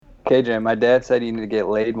KJ, my dad said you need to get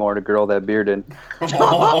laid more to grow that beard in. What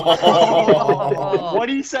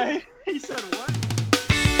did he say? He said what?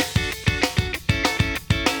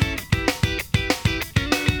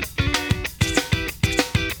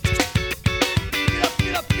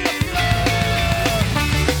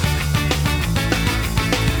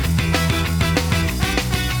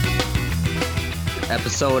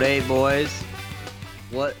 Episode 8, boys.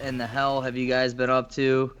 What in the hell have you guys been up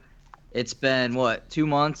to? It's been, 2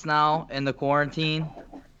 months now in the quarantine?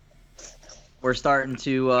 We're starting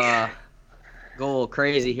to go a little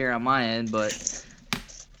crazy here on my end, but it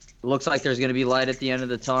looks like there's going to be light at the end of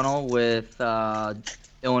the tunnel with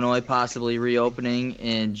Illinois possibly reopening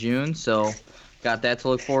in June. So got that to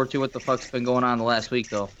look forward to. What the fuck's been going on the last week,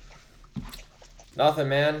 though? Nothing,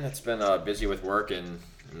 man. It's been busy with work and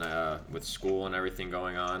with school and everything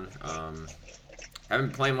going on. Haven't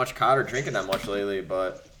been playing much COD or drinking that much lately,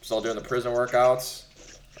 but still doing the prison workouts.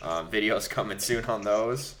 Videos coming soon on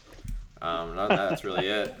those. That's really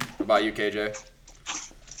it. What about you, KJ?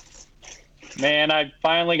 Man, I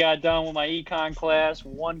finally got done with my econ class.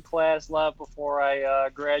 One class left before I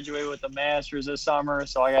graduate with a master's this summer,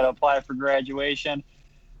 so I got to apply for graduation.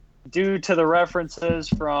 Due to the references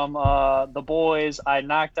from The Boys, I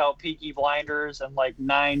knocked out Peaky Blinders in like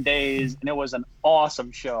 9 days, and it was an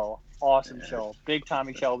awesome show. Show. Big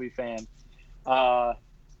Tommy Shelby fan. Other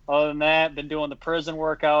than that, been doing the prison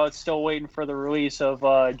workouts, still waiting for the release of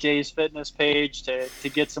Jay's fitness page to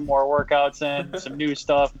get some more workouts in, some new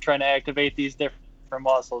stuff, trying to activate these different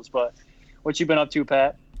muscles. But what you been up to,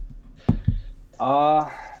 Pat?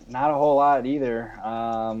 Not a whole lot either.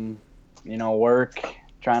 Work,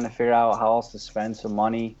 trying to figure out how else to spend some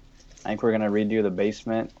money. I think we're going to redo the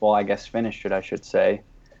basement. Well, I guess finish it, I should say.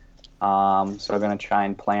 So I'm going to try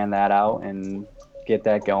and plan that out and get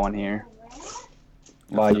that going here.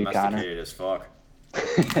 That's you, Connor? As fuck.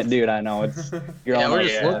 Dude, I know. We're just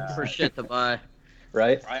looking for shit to buy.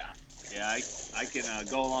 Right? I can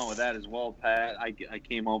go along with that as well, Pat. I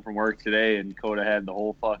came home from work today, and Coda had the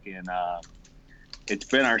whole fucking it's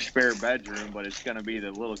been our spare bedroom, but it's going to be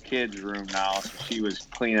the little kid's room now. So she was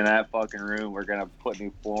cleaning that fucking room. We're going to put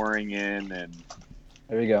new flooring in, and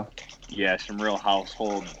there you go. Yeah, some real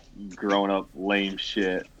household grown-up lame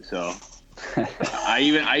shit. So I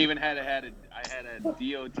even had a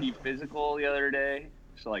DOT physical the other day.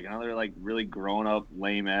 So like another like really grown-up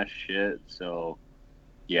lame ass shit. So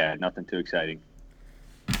yeah, nothing too exciting.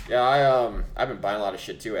 Yeah, I've been buying a lot of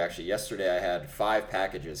shit too. Actually, yesterday I had 5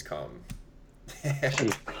 packages come.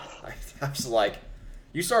 I was like,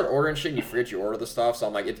 you start ordering shit and you forget you order the stuff. So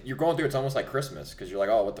I'm like, you're going through. It's almost like Christmas because you're like,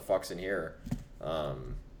 oh, what the fuck's in here?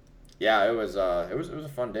 Yeah, it was a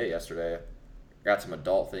fun day yesterday. Got some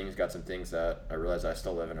adult things. Got some things that I realized I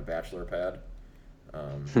still live in a bachelor pad.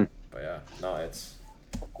 But yeah, no, it's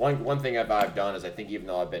one thing I've done is I think even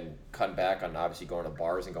though I've been cutting back on obviously going to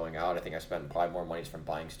bars and going out, I think I spent probably more money from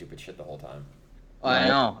buying stupid shit the whole time. I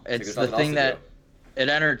know. It's the thing that it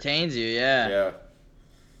entertains you, yeah. Yeah.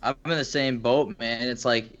 I'm in the same boat, man. It's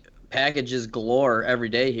like packages galore every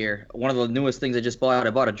day here. One of the newest things I just bought, I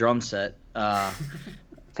bought a drum set. I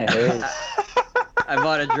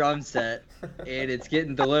bought a drum set, and it's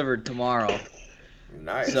getting delivered tomorrow.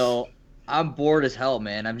 Nice. So I'm bored as hell,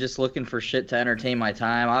 man. I'm just looking for shit to entertain my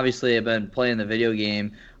time. Obviously, I've been playing the video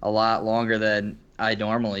game a lot longer than I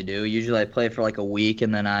normally do. Usually I play for like a week,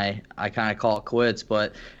 and then I kind of call it quits,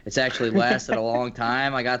 but it's actually lasted a long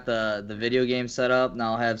time. I got the video game set up.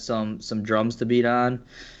 Now I'll have some drums to beat on.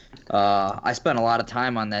 I spent a lot of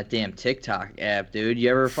time on that damn TikTok app, dude. You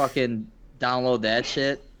ever fucking download that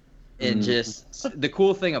shit? And just the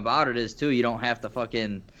cool thing about it is too, you don't have to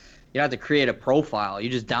create a profile. You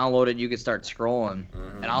just download it, you can start scrolling.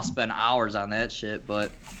 And I'll spend hours on that shit.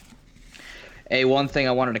 But hey, one thing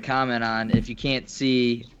I wanted to comment on, if you can't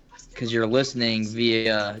see because you're listening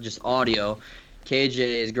via just audio, KJ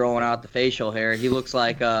is growing out the facial hair. He looks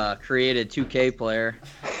like a created 2K player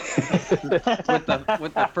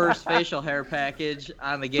with the first facial hair package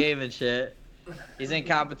on the game and shit. He's in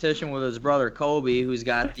competition with his brother Kobe, who's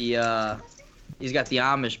got the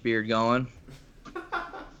Amish beard going.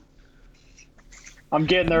 I'm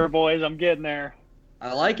getting there, boys. I'm getting there.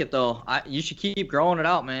 I like it though. You should keep growing it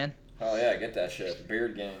out, man. Oh yeah, get that shit.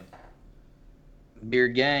 Beard gang.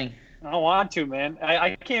 Beard gang. I don't want to, man.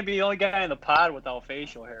 I can't be the only guy in the pod without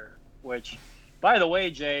facial hair. Which, by the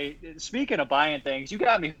way, Jay, speaking of buying things, you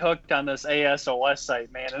got me hooked on this ASOS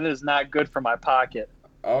site, man. It is not good for my pocket.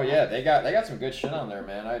 Oh yeah, they got some good shit on there,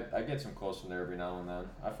 man. I get some clothes from there every now and then.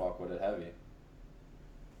 I fuck with it heavy.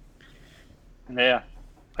 Yeah,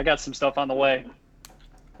 I got some stuff on the way.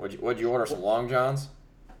 Would you order some long johns?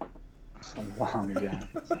 Some long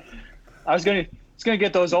johns. I was gonna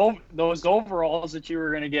get those overalls that you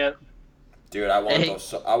were gonna get. Dude, I want Hey.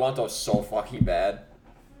 those. I want those so fucking bad.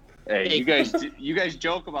 Hey, you guys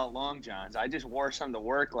joke about long johns. I just wore some to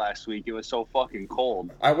work last week. It was so fucking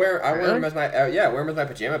cold. I wear Really? them as my I wear them as my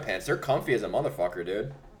pajama pants. They're comfy as a motherfucker,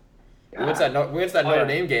 dude. We went to that Oh, Notre yeah.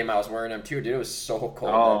 Dame game. I was wearing them too, dude. It was so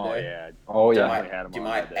cold Oh that day. yeah. Oh yeah. Definitely had 'em Dude, on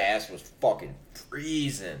my that day. ass was fucking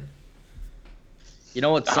freezing. You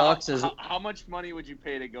know what sucks is How much money would you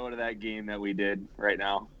pay to go to that game that we did right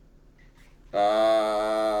now?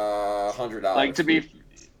 $100. Like to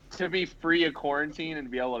be free of quarantine and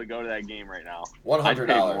be able to go to that game right now. $100. I'd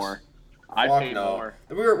pay more. I'd Fuck pay no.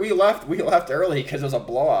 more. We left early because it was a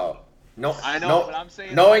blowout. No, I know, no, but I'm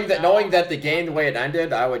saying knowing right that now- the game the way it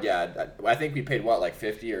ended, I think we paid what, like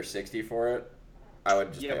 50 or 60 for it. I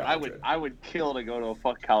would just Yeah, pay but 100. I would kill to go to a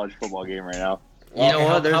fuck college football game right now. Well, you know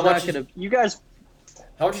okay, what? There's how not much gonna. You guys,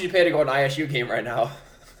 How much did you pay to go to an ISU game right now?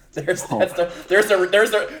 There's Oh. there's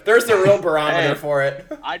the real barometer Hey. for it.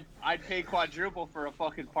 I'd pay quadruple for a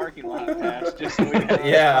fucking parking lot pass just so we had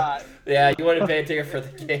Yeah. a spot. Yeah, you wouldn't pay a ticket for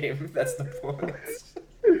the game. That's the point.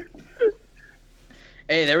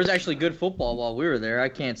 Hey, there was actually good football while we were there. I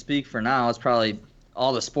can't speak for now. It's probably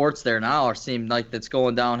all the sports there now are seem like it's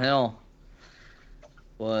going downhill.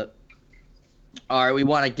 But all right, we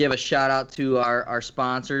want to give a shout out to our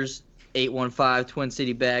sponsors, 815 Twin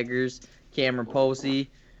City Baggers, Cameron Posey.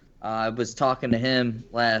 I was talking to him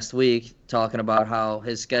last week, talking about how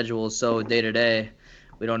his schedule is so day to day.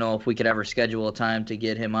 We don't know if we could ever schedule a time to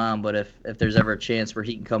get him on, but if there's ever a chance where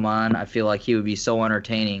he can come on, I feel like he would be so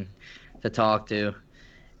entertaining to talk to.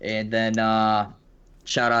 And then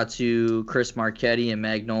shout out to Chris Marchetti and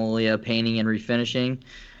Magnolia Painting and Refinishing.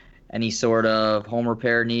 Any sort of home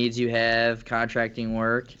repair needs you have, contracting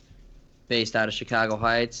work, based out of Chicago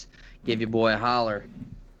Heights, give your boy a holler.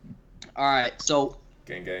 All right, so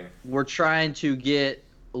Gang, gang. we're trying to get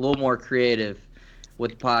a little more creative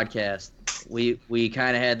with the podcast. We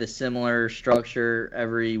kind of had the similar structure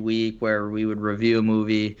every week where we would review a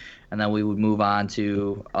movie and then we would move on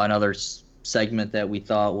to another segment that we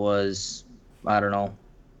thought was, I don't know,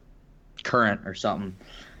 current or something.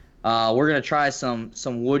 We're gonna try some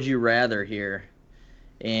Would You Rather here,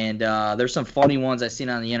 and there's some funny ones I seen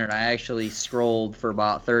on the internet. I actually scrolled for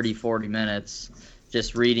about 30-40 minutes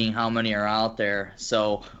just reading how many are out there.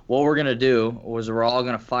 So what we're gonna do was we're all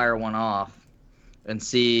gonna fire one off and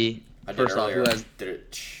see I did first off earlier. who has Did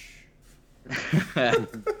it.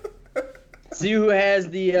 see who has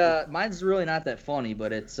the mine's really not that funny,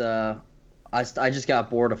 but it's I just got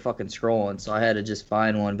bored of fucking scrolling, so I had to just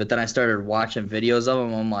find one. But then I started watching videos of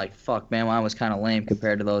them. I'm like, fuck, man, mine was kind of lame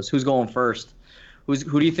compared to those. Who's going first?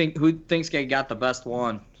 Who thinks they got the best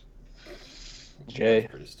one? Jay.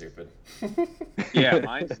 Pretty stupid. Yeah,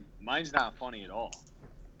 mine's not funny at all.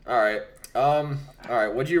 All right.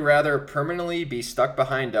 Would you rather permanently be stuck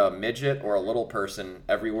behind a midget or a little person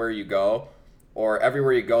everywhere you go, or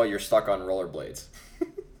everywhere you go you're stuck on rollerblades?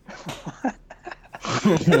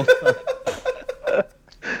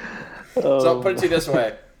 So put it to you this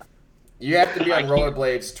way: you have to be on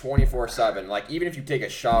rollerblades 24/7. Like even if you take a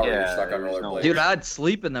shower, you're Yeah, stuck on there's no- rollerblades. Dude, I'd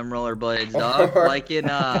sleep in them rollerblades, dog. Like in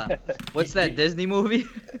what's that Disney movie?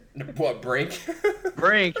 What, Brink?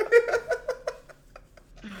 Brink.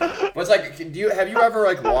 But it's like, have you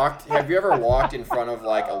ever walked in front of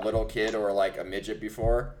like a little kid or like a midget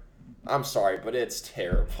before? I'm sorry, but it's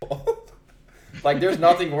terrible. Like there's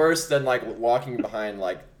nothing worse than like walking behind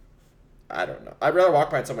like, I don't know. I'd rather walk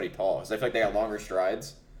behind somebody tall because I feel like they got longer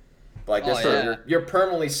strides. But like this, yeah. you're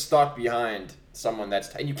permanently stuck behind someone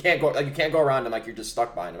and you can't go around them, like you're just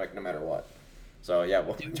stuck behind them, like no matter what. So yeah,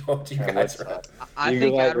 what do you guys rather? I You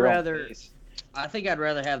think go at I'd your own rather. pace. I think I'd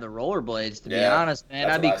rather have the rollerblades, to be Yeah, honest, man.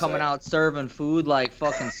 that's I'd be what I coming say. out serving food like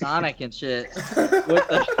fucking Sonic and shit.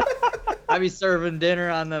 I'd be serving dinner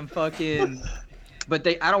on them fucking. But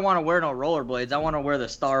I don't want to wear no rollerblades. I want to wear the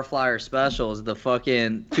Starflyer specials, the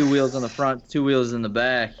fucking 2 wheels in the front, 2 wheels in the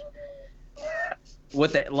back.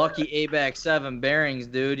 With the lucky ABAC 7 bearings,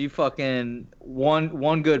 dude. You fucking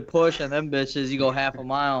one good push on them bitches, you go half a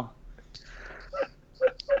mile.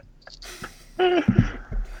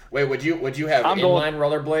 Wait, would you have I'm going- inline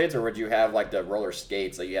rollerblades or would you have like the roller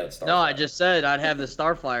skates that you had at Starflyer? No, I just said I'd have the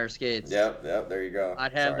Starflyer skates. Yep, there you go.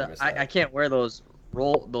 I'd have Sorry, missed I that. can't wear those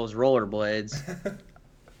rollerblades.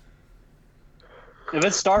 if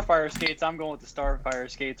it's Starfire skates, I'm going with the Starfire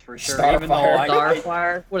skates for sure. Starfire. Even though I,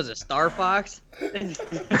 Starflyer? What is it? Star Fox?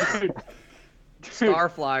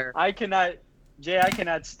 Starflyer. I cannot, Jay. I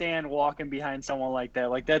cannot stand walking behind someone like that.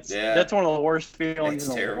 Like that's Yeah. that's one of the worst feelings It's in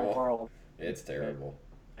the terrible. world. It's terrible.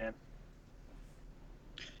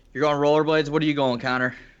 You're going rollerblades? What are you going,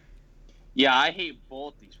 Connor? Yeah, I hate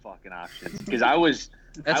both these fucking options because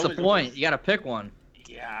That's the point. You got to pick one.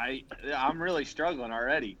 Yeah, I'm really struggling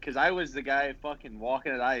already because I was the guy fucking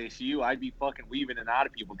walking at ISU. I'd be fucking weaving in and out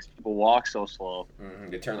of people because people walk so slow.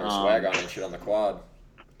 They turn their swag on and shit on the quad.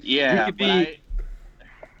 Yeah,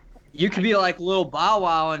 You could be like Lil Bow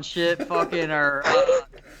Wow and shit, fucking, or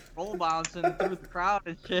roll bouncing through the crowd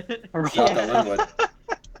and shit. Shout out Linwood.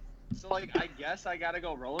 So, like, I guess I gotta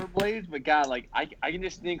go rollerblades, but God, like, I can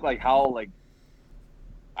just think, like, how, like,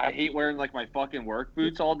 I hate wearing, like, my fucking work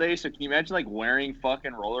boots all day, so can you imagine, like, wearing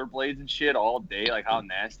fucking rollerblades and shit all day? Like, how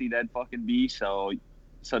nasty that'd fucking be, so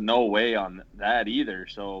no way on that either,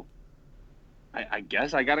 so I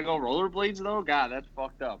guess I gotta go rollerblades, though? God, that's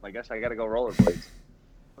fucked up. I guess I gotta go rollerblades.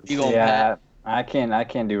 You going, Yeah, Pat? I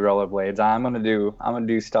can't do rollerblades. I'm gonna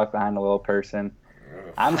do stuck behind a little person.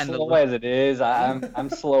 I'm Behind the slow little- as it is. I'm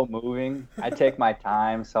slow moving. I take my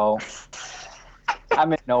time, so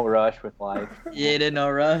I'm in no rush with life. Yeah, didn't no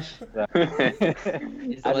rush. So.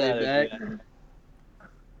 He's I'd laid rather back. do that.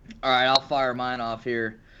 All right, I'll fire mine off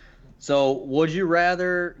here. So, would you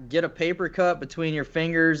rather get a paper cut between your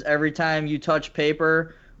fingers every time you touch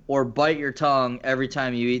paper, or bite your tongue every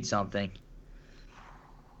time you eat something?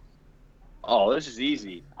 Oh, this is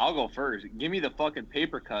easy. I'll go first. Give me the fucking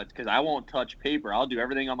paper cuts because I won't touch paper. I'll do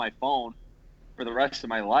everything on my phone for the rest of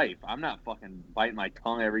my life. I'm not fucking biting my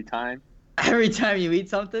tongue every time. Every time you eat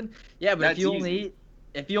something? Yeah, but That's if you easy.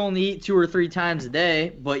 only eat 2 or 3 times a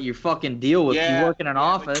day, but you fucking deal with you work in an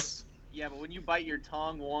office. Yeah, but when you bite your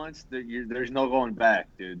tongue once, there's no going back,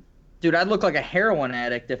 dude. Dude, I'd look like a heroin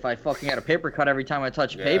addict if I fucking had a paper cut every time I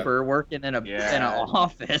touch Yeah. paper working in an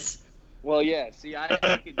office. Well, yeah. See, I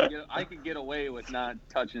could get away with not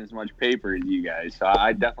touching as much paper as you guys, so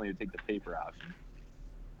I definitely would take the paper option.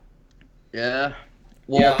 Yeah.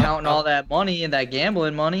 Well, Yeah, counting all that money and that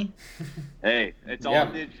gambling money, Hey, it's all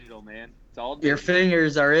Yeah. digital, man. It's all your digital.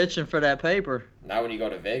 fingers are itching for that paper. Now when you go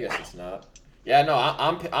to Vegas, it's not. Yeah, no,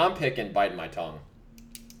 I'm picking biting my tongue.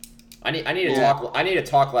 I need to talk. I need to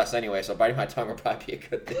talk less anyway, so biting my tongue would probably be a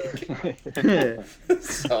good thing.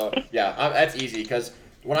 So yeah, that's easy because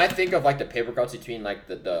when I think of like the paper cuts between like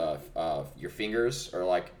the your fingers or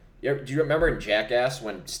like, do you remember in Jackass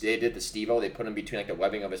when they did the Steve-O, they put him between like the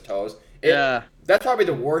webbing of his toes? Yeah. That's probably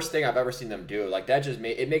the worst thing I've ever seen them do. Like that just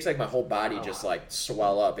makes like my whole body just like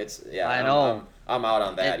swell up. It's I know. I'm out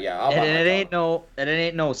on that. Yeah, I'll And bite my tongue. it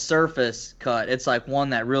ain't no surface cut. It's like one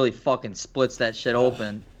that really fucking splits that shit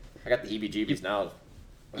open. I got the heebie-jeebies now.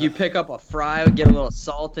 You pick up a fry, get a little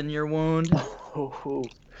salt in your wound.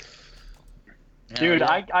 Dude,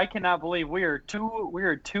 Hell yeah. I cannot believe we are two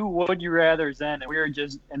would you rather's in, and we are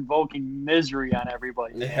just invoking misery on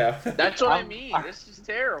everybody. Yeah. That's what I I'm- mean. This is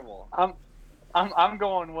terrible. I'm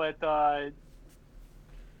going with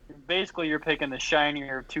basically you're picking the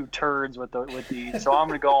shinier of two turds with these, so I'm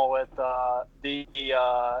gonna go with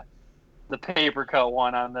the paper cut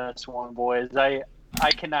one on this one, boys. I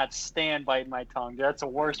cannot stand biting my tongue. That's the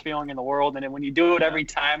worst feeling in the world, and then when you do it every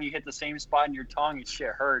time you hit the same spot in your tongue, it shit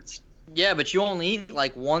hurts. Yeah, but you only eat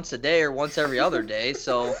like once a day or once every other day,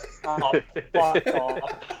 so Oh, fuck off.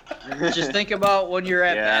 just think about when you're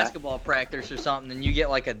at Yeah. basketball practice or something and you get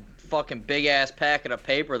like a fucking big ass packet of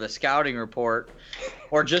paper, the scouting report,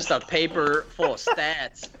 or just a paper full of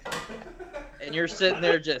stats. And you're sitting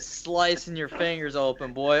there just slicing your fingers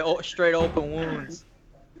open, boy. Oh, straight open wounds.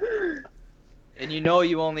 And you know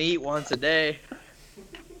you only eat once a day.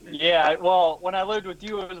 Yeah, well, when I lived with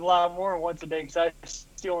you, it was a lot more once a day because I was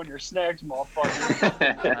stealing your snacks,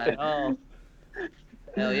 motherfucker. I know.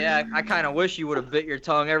 Hell yeah, I kind of wish you would have bit your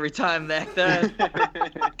tongue every time back then.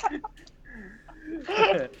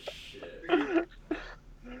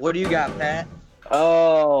 What do you got, Pat?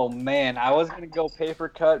 Oh man, I was gonna go paper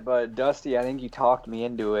cut, but Dusty, I think you talked me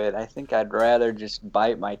into it. I think I'd rather just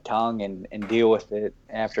bite my tongue and deal with it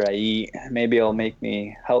after I eat. Maybe it'll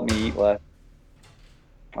help me eat less.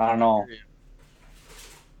 I don't know.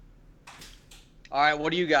 All right,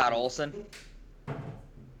 what do you got, Olson?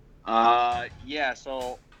 Yeah,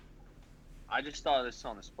 so I just thought of this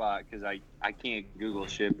on the spot because I can't Google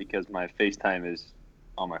shit because my FaceTime is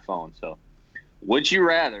on my phone. So, would you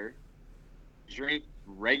rather drink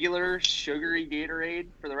regular sugary Gatorade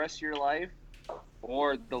for the rest of your life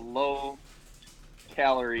or the low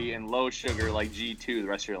calorie and low sugar like G2 the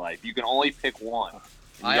rest of your life? You can only pick one. You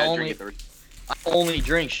I gotta only- drink it the rest- I only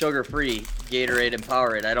drink sugar-free Gatorade and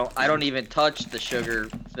Powerade. I don't even touch the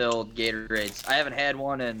sugar-filled Gatorades. I haven't had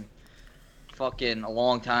one in fucking a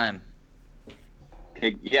long time.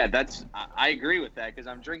 Yeah, I agree with that because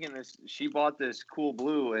I'm drinking this. She bought this Cool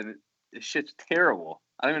Blue and this shit's terrible.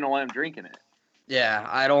 I don't even know why I'm drinking it. Yeah,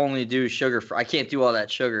 I'd only do sugar free. I can't do all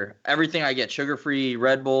that sugar. Everything I get sugar free,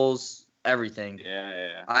 Red Bulls, everything.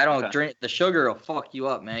 Yeah. I don't Okay. drink the sugar. Will fuck you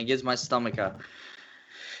up, man. It gives my stomach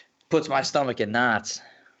puts my stomach in knots.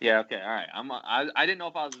 Yeah. Okay. All right. I didn't know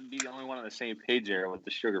if I was be the only one on the same page there with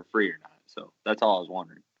the sugar free or not. So that's all I was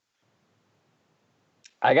wondering.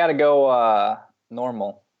 I gotta go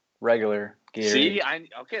normal, regular Gatorade. See,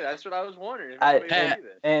 okay. That's what I was wondering. If I- everybody would do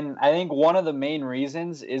this. And I think one of the main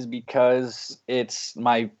reasons is because it's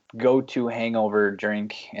my go-to hangover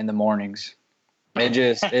drink in the mornings.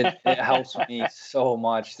 It helps me so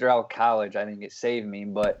much throughout college. I think it saved me,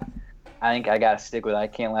 but I think I gotta stick with it. I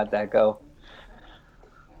can't let that go.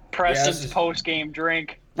 Preston's this is- post-game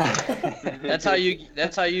drink. That's how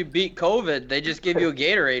you beat COVID. They just give you a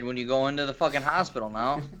Gatorade when you go into the fucking hospital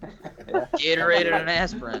now. Yeah. Gatorade and an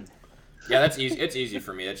aspirin. Yeah, that's easy. It's easy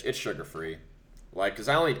for me. It's sugar free, like because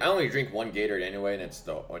I only drink one Gatorade anyway, and it's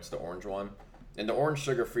the orange one, and the orange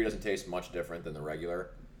sugar free doesn't taste much different than the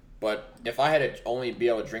regular. But if I had to only be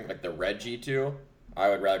able to drink like the red G2, I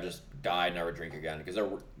would rather just die and never drink again because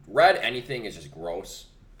the red anything is just gross.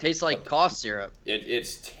 Tastes like cough syrup.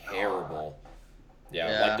 It's terrible. Yeah,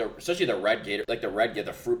 Yeah. like especially the red Gator, like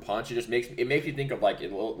the fruit punch. It makes me think of like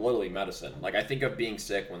literally medicine. Like I think of being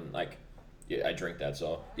sick when like I drink that.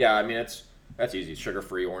 So yeah, I mean that's easy. Sugar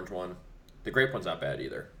free orange one. The grape one's not bad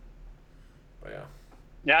either. But yeah.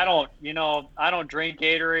 Yeah, I don't drink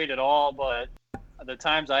Gatorade at all, but the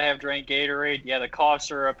times I have drank Gatorade, yeah, the cough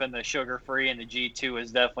syrup and the sugar-free and the G2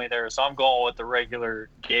 is definitely there. So I'm going with the regular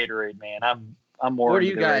Gatorade, man. I'm more What are into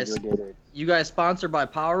you the guys? regular Gatorade. You guys sponsored by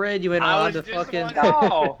Powerade? You ain't I allowed was to just fucking. wondering.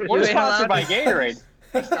 No, we're You ain't sponsored by allowed to-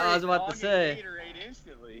 Gatorade. I was about to say. Gatorade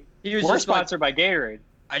instantly. He was We're just like, sponsored by Gatorade.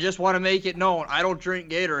 I just want to make it known I don't drink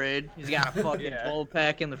Gatorade. He's got a fucking Yeah.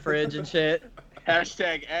 12-pack in the fridge and shit.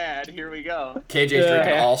 Hashtag ad. Here we go. KJ's Yeah.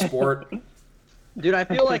 drinking all sport. Dude, I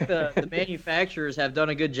feel like the manufacturers have done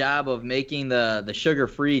a good job of making the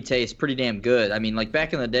sugar-free taste pretty damn good. I mean, like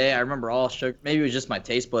back in the day, I remember all sugar. Maybe it was just my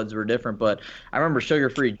taste buds were different, but I remember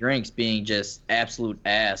sugar-free drinks being just absolute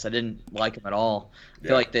ass. I didn't like them at all. I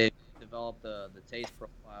feel like they developed the taste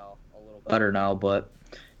profile a little better now, but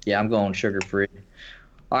yeah, I'm going sugar-free.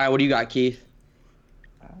 All right, what do you got, Keith?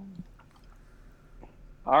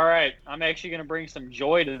 All right, I'm actually going to bring some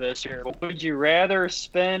joy to this here. Would you rather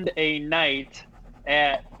spend a night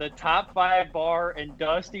at the Top 5 bar in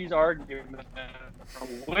Dusty's argument for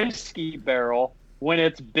Whiskey Barrel when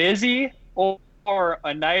it's busy, or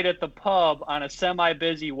a night at the pub on a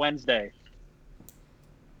semi-busy Wednesday?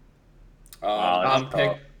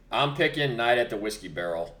 I'm picking night at the Whiskey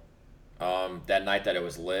Barrel. That night that it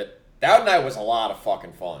was lit. That night was a lot of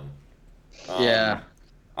fucking fun. Yeah.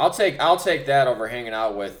 I'll take that over hanging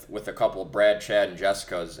out with a couple of Brad, Chad, and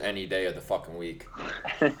Jessica's any day of the fucking week.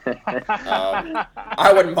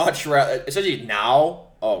 I would much rather, especially now.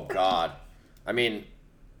 Oh God, I mean,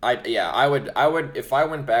 I would if I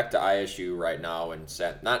went back to ISU right now and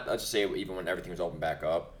sat, not let's just say even when everything was open back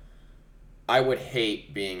up, I would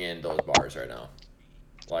hate being in those bars right now.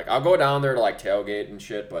 Like I'll go down there to like tailgate and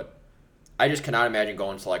shit, but I just cannot imagine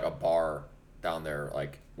going to like a bar down there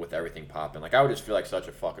like with everything popping. Like I would just feel like such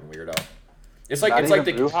a fucking weirdo. It's like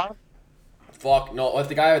fuck no. If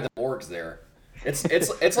the guy with the morgues there,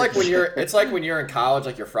 it's like when you're in college,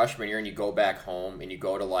 like your freshman year, and you go back home and you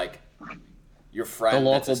go to like your friend, The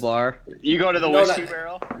local bar. You go to the No, Whiskey that-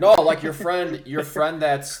 Barrel? No, like your friend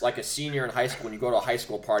that's like a senior in high school. When you go to a high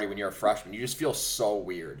school party when you're a freshman, you just feel so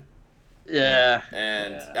weird. Yeah.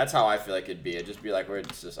 And that's how I feel like it'd be. It'd just be like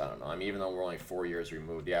it's just I don't know. I mean, even though we're only 4 years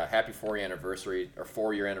removed, yeah. Happy 4-year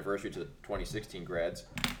anniversary to the 2016 grads.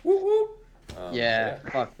 Woo woo. Yeah.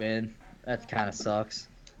 Fuck, man. That kind of sucks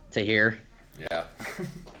to hear. Yeah.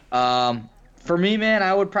 For me, man,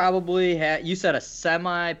 I would probably have. You said a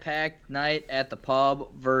semi-packed night at the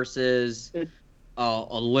pub versus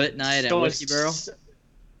a lit night at Whiskey Barrel.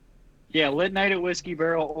 Yeah, lit night at Whiskey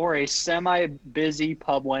Barrel or a semi-busy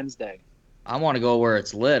pub Wednesday. I want to go where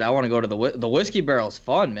it's lit. I want to go to the Whiskey Barrel's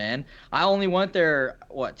fun, man. I only went there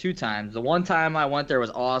 2 times. The one time I went there was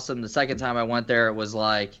awesome. The second time I went there, it was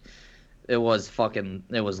like, it was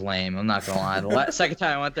lame. I'm not gonna lie. The second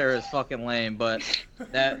time I went there, it was fucking lame. But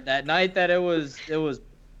that night that it was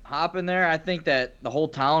hopping there, I think that the whole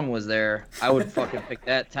town was there. I would fucking pick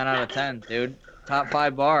that 10 out of 10, dude. Top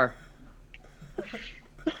 5 bar.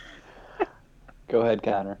 Go ahead,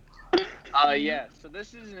 Connor. Yeah. So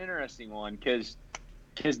this is an interesting one because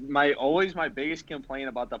my biggest complaint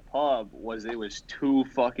about the pub was it was too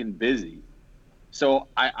fucking busy. So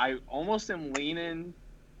I almost am leaning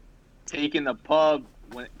taking the pub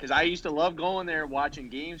because I used to love going there watching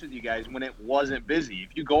games with you guys when it wasn't busy.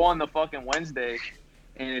 If you go on the fucking Wednesday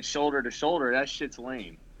and it's shoulder to shoulder, that shit's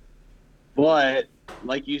lame. But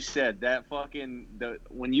like you said, that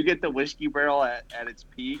when you get the Whiskey Barrel at its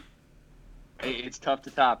peak, it's tough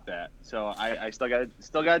to top that. So I still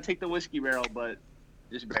gotta take the Whiskey Barrel, but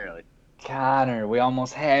just barely. Connor, we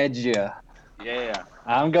almost had you. Yeah.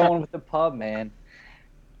 I'm going with the pub, man.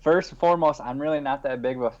 First and foremost, I'm really not that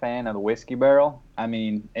big of a fan of the Whiskey Barrel. I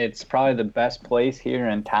mean, it's probably the best place here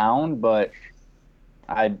in town, but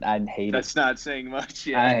I'd hate That's it. not saying much.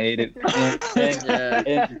 Yeah. I hate it.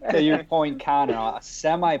 And to your point, Connor, a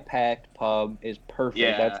semi-packed pub is perfect.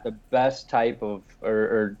 Yeah. That's the best type of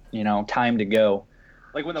or time to go.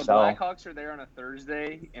 Like when the So- Blackhawks are there on a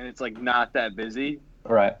Thursday and it's like not that busy.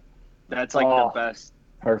 Right. That's like Oh. the best.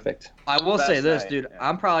 Perfect. I will Best say this, night, dude. yeah.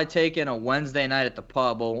 I'm probably taking a Wednesday night at the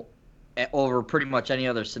pub over pretty much any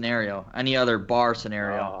other scenario, any other bar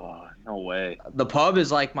scenario. Oh, no way. The pub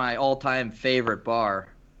is like my all-time favorite bar.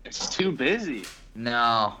 It's too busy.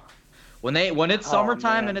 No. When it's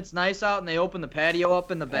summertime man. and it's nice out and they open the patio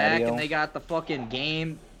up in the back Patio. and they got the fucking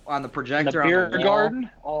game on the In projector the on beer the wall. garden.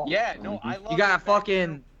 Oh, Yeah, no, I love You got it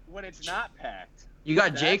fucking when it's not packed. you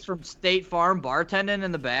got That's- Jake from State Farm bartending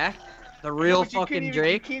in the back. The real But you fucking You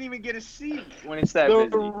Jake. can't even get a seat when it's that the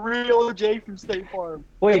busy. real Jake from State Farm.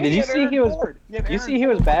 Wait, And did you have see Aaron he was? Ford. You Aaron see he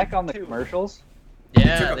was Ford back on the too. commercials?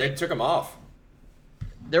 Yeah, They took him off.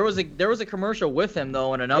 there was a commercial with him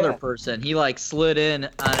though and another Yeah. person. He like slid in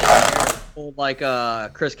on it, pulled like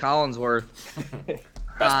Chris Collinsworth. Best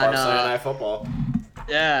part On, of Sunday Night Football.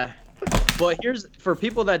 Yeah. But here's for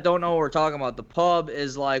people that don't know what we're talking about. The pub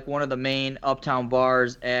is like one of the main uptown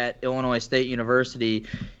bars at Illinois State University.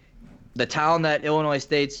 The town that Illinois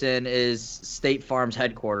State's in is State Farm's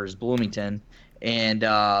headquarters, Bloomington. And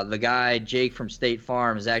the guy, Jake from State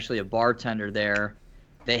Farm, is actually a bartender there.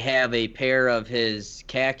 They have a pair of his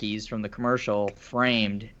khakis from the commercial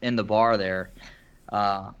framed in the bar there.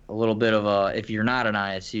 A little bit of a, if you're not an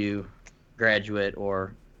ISU graduate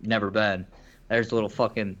or never been, there's a little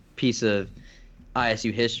fucking piece of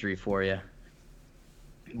ISU history for you.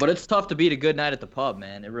 But it's tough to beat a good night at the pub,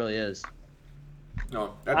 man. It really is.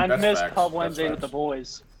 No, I that's miss facts. Pub That's Wednesday with the facts.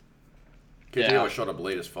 boys. Kid Yeah. Diego showed up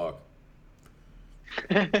late as fuck.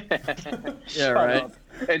 Yeah, Shut right. up.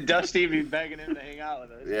 And Dusty be begging him to hang out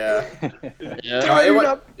with us. Yeah. Yeah. No, it was,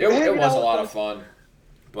 up, it hang was a out lot with of fun.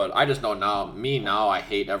 But I just know now, I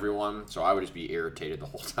hate everyone, so I would just be irritated the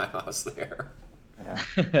whole time I was there.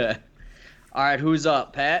 All right, who's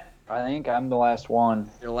up? Pat, I think I'm the last one.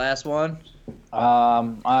 your last one?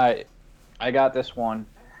 I got this one.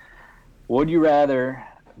 Would you rather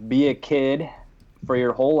be a kid for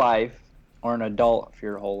your whole life or an adult for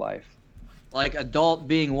your whole life? Like adult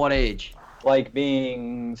being what age? Like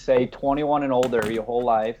being, say, 21 and older your whole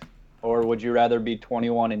life, or would you rather be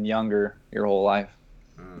 21 and younger your whole life?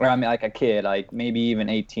 Or I mean, like a kid, like maybe even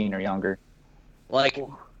 18 or younger. Like,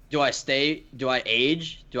 do I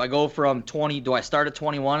age? Do I go from 20, do I start at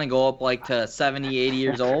 21 and go up like to 70, 80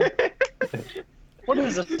 years old? What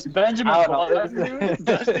is this, Benjamin I don't Button, know. dude?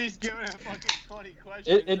 Dusty's giving a fucking funny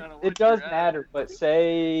question. It does matter, but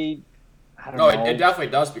say, I don't No, know, it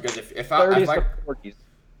definitely does because if 30s I to 40s.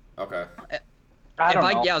 okay. I don't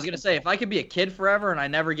know. Yeah, I was gonna say if I could be a kid forever and I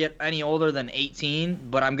never get any older than 18,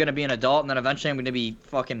 but I'm gonna be an adult and then eventually I'm gonna be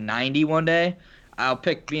fucking 90 one day, I'll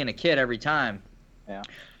pick being a kid every time. Yeah.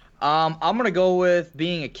 I'm gonna go with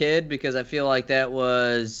being a kid because I feel like that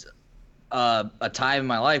was a time in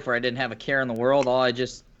my life where I didn't have a care in the world.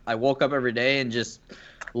 I woke up every day and just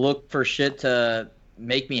looked for shit to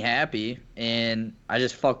make me happy, and I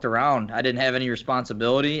just fucked around. I didn't have any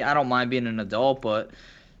responsibility. I don't mind being an adult, but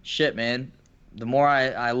shit, man. The more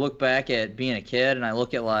I look back at being a kid and I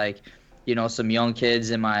look at like, some young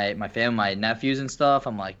kids in my family, my nephews and stuff,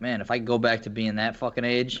 I'm like, man, if I could go back to being that fucking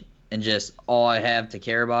age and just all I have to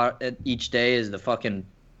care about each day is to fucking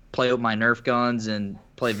play with my Nerf guns and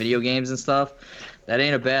play video games and stuff, that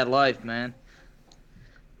ain't a bad life, man.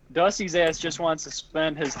 Dusty's ass just wants to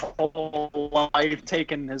spend his whole life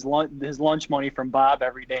taking his lunch money from Bob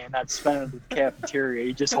every day and not spending it at the cafeteria.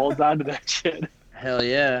 He just holds on to that shit. Hell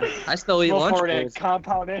yeah. I still eat Before that Lunchables.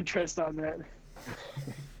 compound interest on that.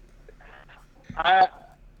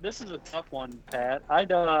 This is a tough one, Pat. I'm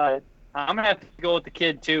gonna have to go with the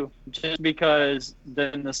kid too, just because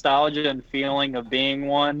the nostalgia and feeling of being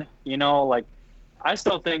one. Like I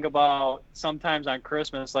still think about sometimes on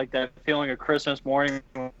Christmas, like that feeling of Christmas morning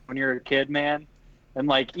when you're a kid, man. And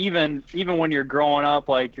like even when you're growing up,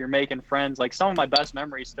 like you're making friends. Like some of my best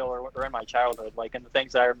memories still are in my childhood, like and the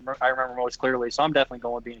things that I remember most clearly. So I'm definitely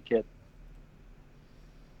going with being a kid.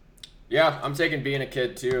 Yeah, I'm taking being a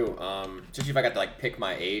kid too. Especially if I got to like pick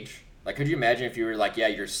my age. Like, could you imagine if you were like, yeah,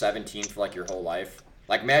 you're 17 for like your whole life?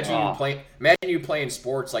 Like, imagine you playing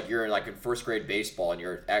sports like you're like in first grade baseball and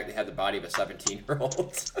have the body of a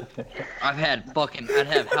 17-year-old. I'd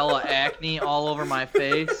have hella acne all over my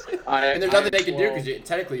face. And there's nothing they can do because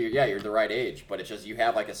technically, you're the right age, but it's just you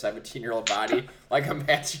have like a 17-year-old body. Like,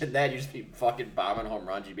 imagine that, you just be fucking bombing home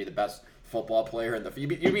runs. You'd be the best football player in the. You'd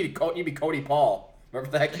be Cody Paul.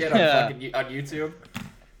 Remember that kid on YouTube?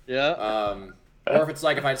 Yeah. Or if it's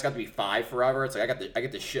like if I just got to be 5 forever, it's like I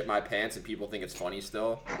get to shit my pants and people think it's funny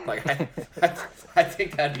still. Like I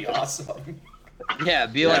think that'd be awesome. Yeah,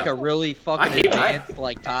 like a really fucking advanced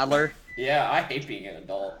like toddler. Yeah, I hate being an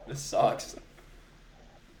adult. This sucks.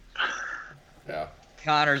 Yeah.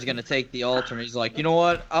 Connor's gonna take the alternate. He's like, you know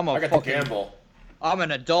what? I got the gamble. I'm an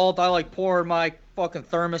adult. I like pouring my fucking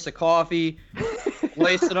thermos of coffee,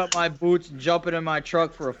 lacing up my boots, and jumping in my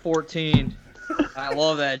truck for a 14. I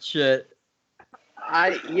love that shit.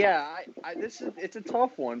 It's a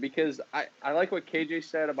tough one because I like what KJ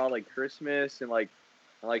said about like Christmas and like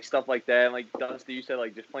stuff like that, and like Dusty, you said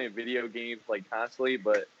like just playing video games like constantly,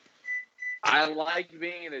 but I like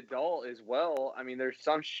being an adult as well. I mean, there's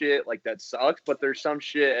some shit like that sucks, but there's some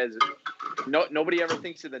shit as nobody ever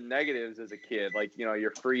thinks of the negatives as a kid, like, you know,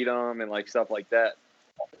 your freedom and like stuff like that.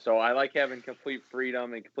 So I like having complete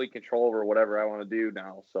freedom and complete control over whatever I want to do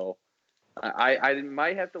now. So I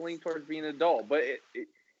might have to lean towards being an adult, but it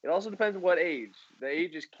also depends on what age. The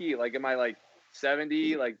age is key. Like, am I like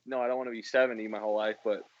 70? Like, no, I don't want to be 70 my whole life.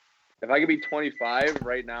 But if I could be 25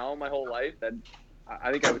 right now my whole life, then I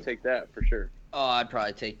think I would take that for sure. Oh, I'd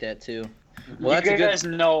probably take that too. Well, you guys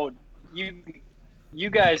know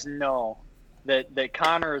that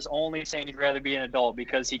Connor is only saying he'd rather be an adult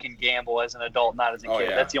because he can gamble as an adult, not as a kid.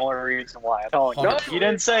 Yeah. That's the only reason why. I'm telling you. No, You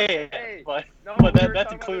didn't say it, hey, but we that's were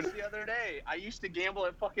talking included. about this the other day. I used to gamble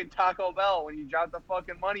at fucking Taco Bell when you drop the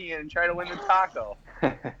fucking money in and try to win the taco.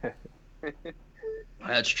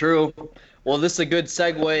 That's true. Well, this is a good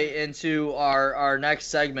segue into our next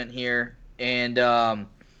segment here, and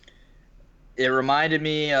it reminded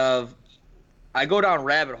me of. I go down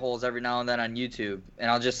rabbit holes every now and then on YouTube, and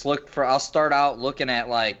I'll start out looking at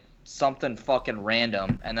like something fucking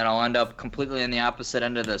random, and then I'll end up completely on the opposite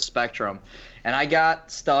end of the spectrum. And I got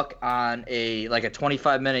stuck on a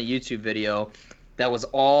 25-minute YouTube video that was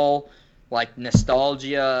all like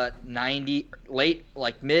nostalgia mid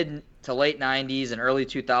to late 90s and early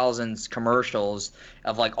 2000s commercials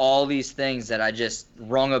of like all these things that I just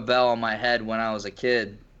rung a bell in my head when I was a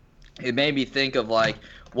kid. It made me think of like,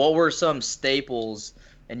 what were some staples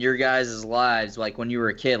in your guys' lives, like when you were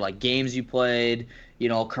a kid, like games you played, you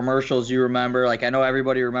know, commercials you remember? Like, I know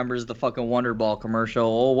everybody remembers the fucking Wonder Ball commercial.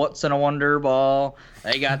 Oh, what's in a Wonder Ball?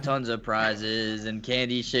 They got tons of prizes and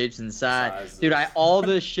candy shapes inside. Dude, all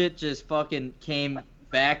this shit just fucking came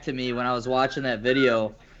back to me when I was watching that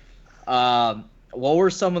video. What were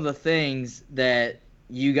some of the things that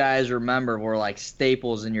you guys remember were like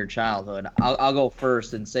staples in your childhood? I'll go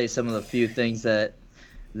first and say some of the few things that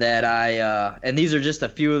I and these are just a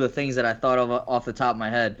few of the things that I thought of off the top of my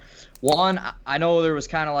head. One, I know there was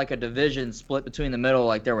kind of like a division split between the middle.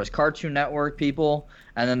 Like there was Cartoon Network people,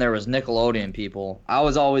 and then there was Nickelodeon people. I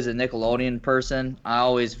was always a Nickelodeon person. I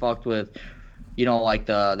always fucked with, you know, like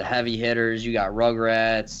the heavy hitters. You got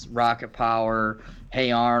Rugrats, Rocket Power,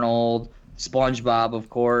 Hey Arnold, SpongeBob, of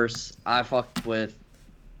course. I fucked with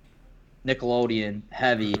Nickelodeon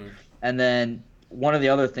heavy. Mm-hmm. And then one of the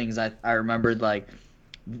other things I remembered, like,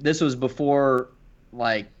 this was before,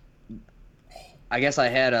 like, I guess I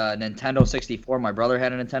had a Nintendo 64. My brother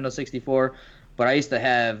had a Nintendo 64, but I used to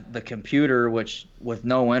have the computer, which with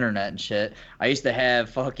no internet and shit. I used to have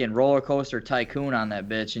fucking Roller Coaster Tycoon on that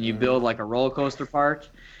bitch, and you build like a roller coaster park.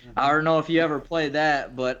 I don't know if you ever played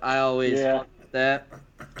that, but I always fucked with that.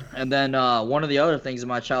 And then one of the other things in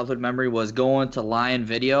my childhood memory was going to Lion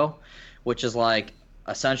Video, which is like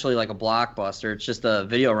essentially like a Blockbuster. It's just a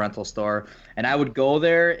video rental store. And I would go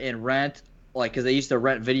there and rent, like, because they used to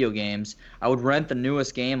rent video games. I would rent the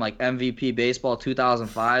newest game, like MVP Baseball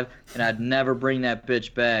 2005, and I'd never bring that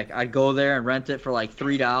bitch back. I'd go there and rent it for like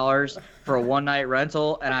 $3 for a one-night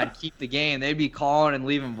rental, and I'd keep the game. They'd be calling and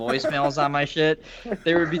leaving voicemails on my shit.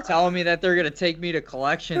 They would be telling me that they're going to take me to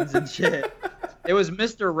collections and shit. It was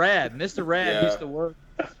Mr. Rad. Mr. Rad used to work.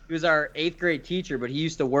 He was our 8th grade teacher, but he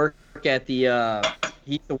used to work at the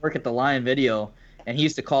Lion Video, and he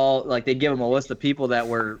used to call, like, they'd give him a list of people that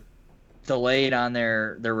were delayed on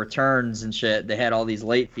their returns and shit. They had all these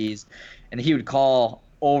late fees, and he would call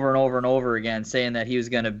over and over and over again saying that he was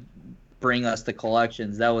going to bring us to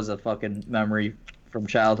collections. That was a fucking memory from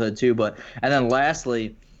childhood too. And then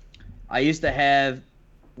lastly, I used to have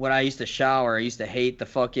when I used to shower, I used to hate the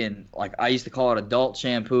fucking I used to call it adult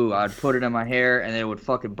shampoo. I'd put it in my hair and it would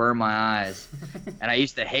fucking burn my eyes, and I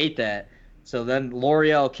used to hate that. So then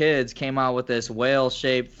L'Oreal Kids came out with this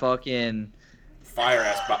whale-shaped fucking fire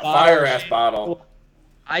ass bottle.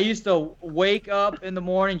 I used to wake up in the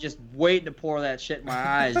morning just waiting to pour that shit in my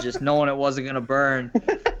eyes, just knowing it wasn't gonna burn.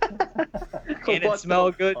 And it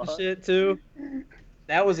smelled good and shit too.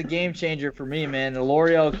 That was a game changer for me, man. The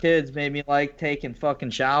L'Oreal Kids made me like taking fucking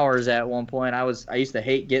showers at one point. I used to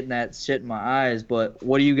hate getting that shit in my eyes, but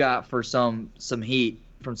what do you got for some heat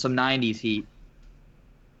from some 90s heat?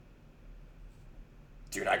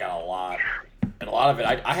 Dude, I got a lot. And a lot of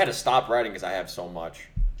it, I had to stop writing because I have so much.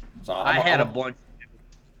 So I had a bunch.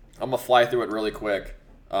 I'm going to fly through it really quick.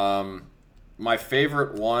 My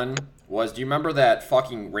favorite one was, do you remember that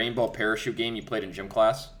fucking rainbow parachute game you played in gym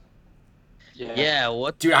class? Yeah,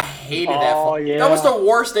 what? Dude, I hated that. Yeah. That was the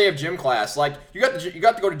worst day of gym class. Like, you got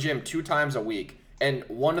to go to gym 2 times a week. And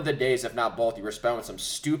one of the days, if not both, you were spent with some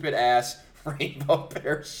stupid-ass rainbow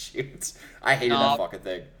parachutes. I hated that fucking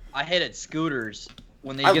thing. I hated scooters.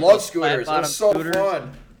 When they I get love those scooters. It was so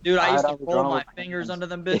fun. Dude, I used to don't roll know my what fingers under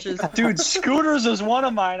them bitches. Dude, scooters is one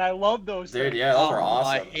of mine. I love those Dude, things. yeah, those were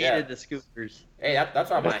awesome. I hated the scooters. Hey,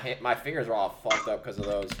 that's why my fingers are all fucked up because of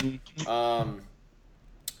those.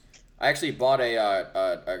 I actually bought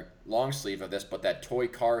a long sleeve of this, but that toy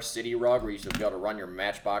car city rug where you used to be able to run your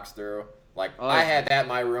Matchbox through. I had that in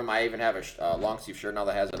my room. I even have a long sleeve shirt now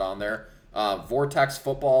that has it on there. Vortex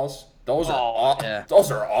footballs. Those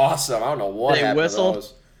are awesome. I don't know what happened whistle? to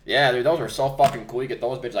those. Yeah, dude, those are so fucking cool. You get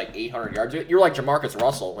those bitches 800 yards. You're like Jamarcus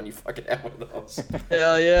Russell when you fucking have one of those.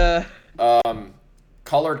 Hell yeah.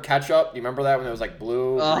 Colored ketchup. Do you remember that when it was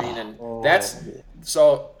blue, green, and that's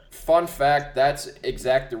so. Fun fact, that's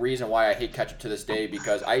exact the reason why I hate ketchup to this day,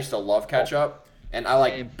 because I used to love ketchup, and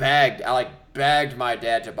I begged my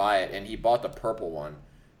dad to buy it, and he bought the purple one,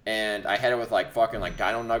 and I had it with fucking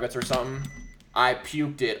Dino Nuggets or something. I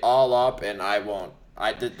puked it all up, and I won't.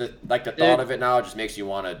 The thought of it now just makes you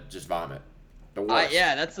want to just vomit. The worst.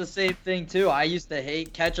 Yeah, that's the same thing too. I used to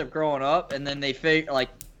hate ketchup growing up, and then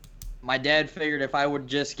my dad figured if I would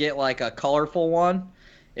just get a colorful one,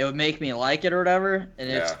 it would make me like it or whatever, and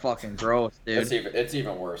it's fucking gross, dude. It's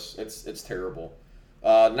even worse. It's terrible.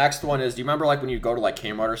 Next one is, do you remember when you go to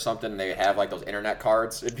Kmart or something and they have those internet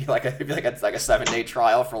cards? It'd be like a 7-day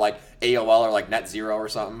trial for AOL or Net Zero or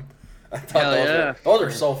something. I thought those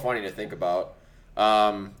are so funny to think about.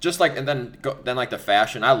 And then the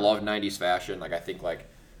fashion. I love 90s fashion. I think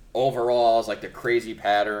overalls, the crazy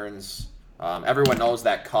patterns. Everyone knows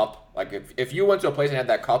that cup. If you went to a place and had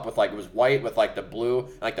that cup with it was white with the blue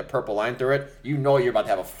and the purple line through it, you know you're about to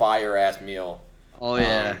have a fire ass meal. Oh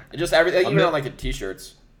yeah. Just everything, even on the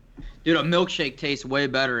t-shirts. Dude, a milkshake tastes way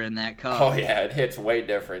better in that cup. Oh yeah, it hits way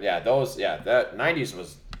different. Yeah, that 90s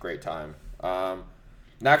was a great time.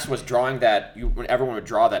 Next was drawing when everyone would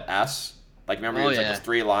draw that S. Remember, it was those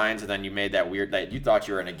 3 lines, and then you made that weird that you thought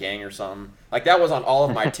you were in a gang or something. That was on all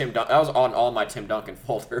of my that was on all my Tim Duncan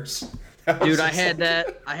folders. Dude, I had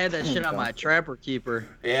that shit on my Trapper Keeper.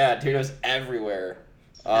 Yeah, dude, it was everywhere.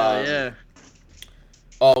 Yeah.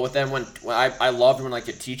 Oh, but then when I loved when the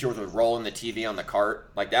teacher was rolling the TV on the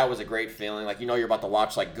cart. That was a great feeling. You're about to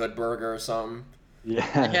watch Good Burger or something. Yeah.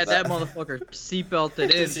 I had that motherfucker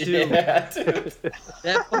seatbelted in too. Yeah, dude.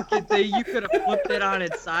 That fucking thing, you could have flipped it on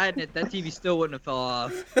its side and that TV still wouldn't have fell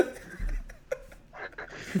off. The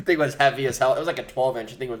thing was heavy as hell. It was a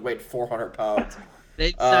 12-inch. I think it was weighed 400 pounds.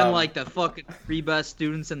 They'd send the fucking 3 best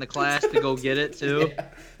students in the class to go get it too. Yeah.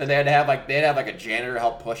 And they had to have a janitor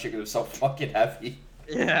help push it because it was so fucking heavy.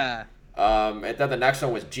 Yeah. And then the next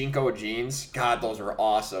one was Jinko jeans. God, those were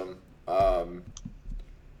awesome.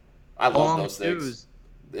 I love those things.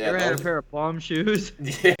 Yeah, you ever had a pair of bum shoes?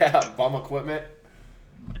 Yeah, bum equipment.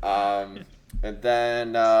 And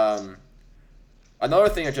then another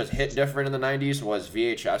thing that just hit different in the 90s was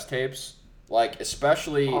VHS tapes.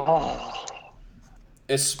 Especially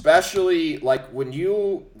when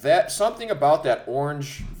something about that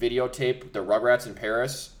orange videotape, the Rugrats in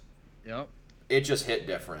Paris. Yep. It just hit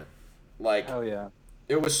different. Oh yeah.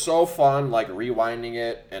 It was so fun rewinding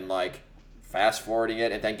it and fast forwarding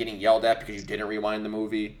it and then getting yelled at because you didn't rewind the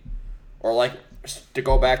movie. Or to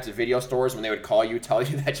go back to video stores when they would call you, tell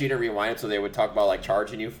you that you didn't rewind it, so they would talk about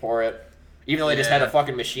charging you for it. Even though they just had a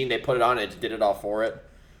fucking machine, they put it on and it did it all for it.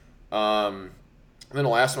 And then the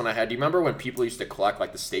last one I had, do you remember when people used to collect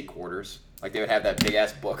the state quarters? They would have that big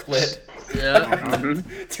ass booklet. Yeah.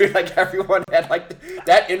 Dude, everyone had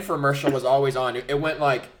that infomercial was always on. It went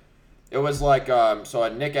so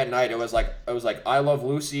at Nick at Night it was I Love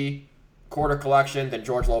Lucy, quarter collection, then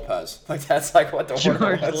George Lopez. Like that's like what the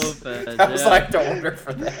order George was. Lopez. That was yeah. like the order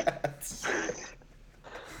for that.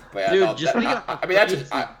 But yeah, Dude, no, just think of I mean, that's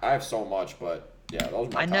just I have so much, but yeah, those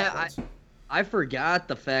are my top ones. I forgot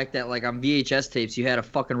the fact that like on VHS tapes you had to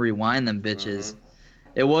fucking rewind them bitches. Mhm.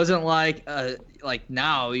 It wasn't like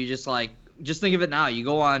now you just think of it now. You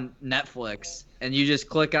go on Netflix and you just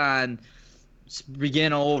click on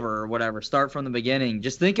begin over or whatever, start from the beginning.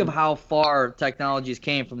 Just think of how far technologies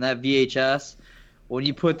came from that VHS when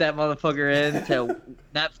you put that motherfucker in to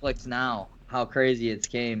Netflix now. How crazy it's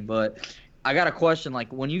came. But I got a question.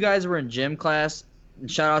 Like when you guys were in gym class, and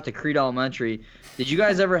shout out to Creed Elementary, did you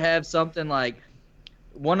guys ever have something like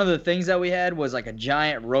one of the things that we had was like a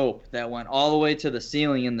giant rope that went all the way to the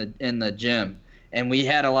ceiling in the gym, and we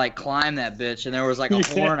had to like climb that bitch, and there was like a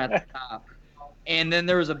horn at the top, and then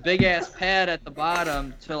there was a big ass pad at the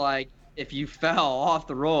bottom to like if you fell off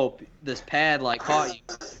the rope, this pad like caught you.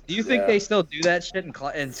 Do you think they still do that shit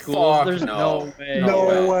in schools? Fuck There's no way.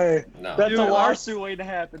 No way. No. That's Dude, a lawsuit waiting to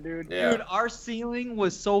happen, dude. Yeah. Dude, our ceiling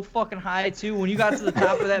was so fucking high too. When you got to the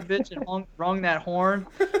top of that bitch and rung that horn,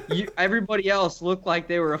 everybody else looked like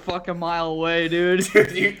they were a fucking mile away, dude.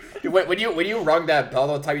 Dude, when you rung that bell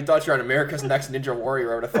the time, you thought you were on America's Next Ninja Warrior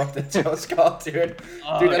or whatever the fuck that was called, dude.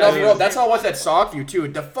 Oh, Dude, yeah, that's how it was at Songview too.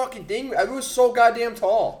 The fucking thing, it was so goddamn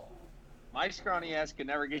tall. My scrawny ass could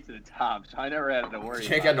never get to the top, so I never had to worry. You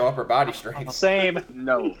can't about get no upper body strength. Same. it.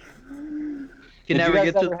 No. Can Did never you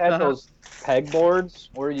guys get to ever the had top. those peg boards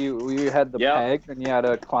where you had the Yep. peg and you had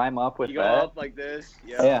to climb up with You go that? up like this.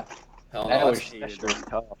 Yeah. Yeah, Hell that no, was that's, pretty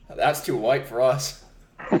tough. that's too white for us.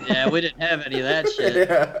 Yeah, we didn't have any of that shit.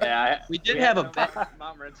 Yeah. Yeah. We did have a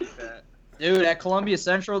Mom Ritzy fat. dude at Columbia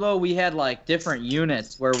Central though. We had like different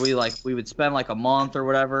units where we would spend like a month or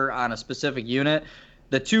whatever on a specific unit.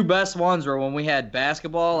 The two best ones were when we had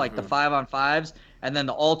basketball, like the 5-on-5s, and then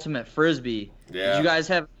the ultimate frisbee. Yeah. Did you guys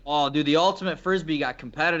have? Oh, dude, the ultimate frisbee got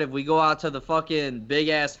competitive. We go out to the fucking big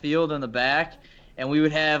ass field in the back, and we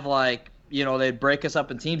would have like, they'd break us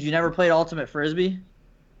up in teams. You never played ultimate frisbee? Dude,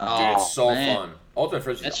 it's so man. fun. Ultimate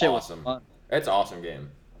Frisbee That is shit awesome. was fun. It's an awesome game.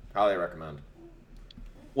 Highly recommend.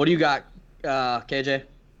 What do you got, KJ?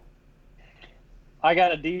 I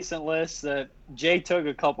got a decent list that Jay took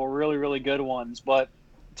a couple really, really good ones, but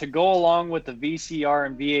to go along with the VCR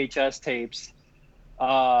and VHS tapes,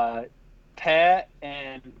 Pat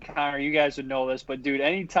and Connor, you guys would know this, but dude,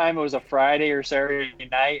 anytime it was a Friday or Saturday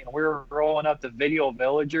night and we were rolling up the Video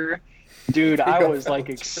Villager, dude, I was like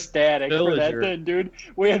ecstatic for that Villager. thing, dude.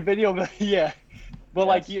 We had yeah. But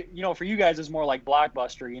like for you guys, it's more like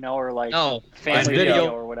Blockbuster, or like No, Family Video-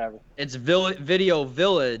 Video or whatever. it's Video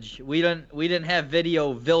Village. We didn't have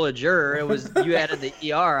Video Villager. It was you added the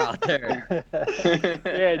ER out there.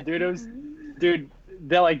 Yeah, dude, it was, dude,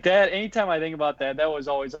 that like that. Anytime I think about that, that was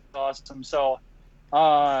always awesome. So,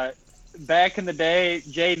 back in the day,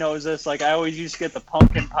 Jay knows this. Like, I always used to get the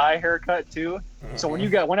pumpkin pie haircut too. So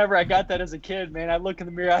whenever I got that as a kid, man, I look in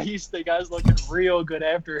the mirror. I used to think I was looking real good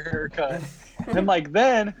after a haircut, and like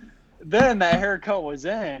then that haircut was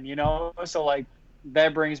in, So like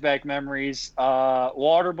that brings back memories.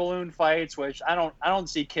 Water balloon fights, which I don't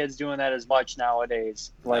see kids doing that as much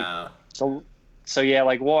nowadays. Like Nah. so yeah,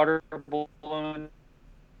 like water balloons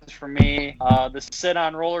for me. The sit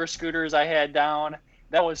on roller scooters I had down.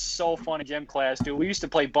 That was so fun in gym class, dude. We used to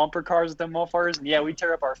play bumper cars with them motherfuckers, and yeah, we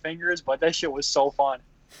tear up our fingers, but that shit was so fun.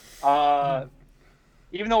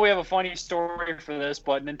 Even though we have a funny story for this,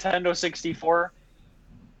 but Nintendo 64,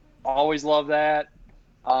 always love that.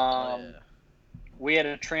 We had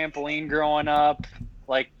a trampoline growing up.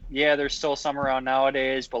 Like, yeah, there's still some around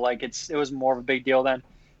nowadays, but like it was more of a big deal then.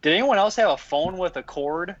 Did anyone else have a phone with a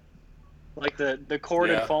cord? Like the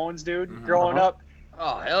corded phones, dude, growing up?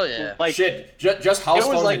 Oh hell yeah! Like Shit, just house it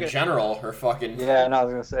was phones like in general are fucking. Yeah, and I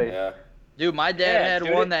was gonna say. Yeah. Dude, my dad Yeah, had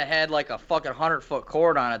dude. one that had like a fucking 100-foot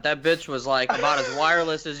cord on it. That bitch was like about as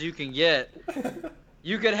wireless as you can get.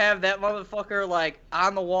 You could have that motherfucker like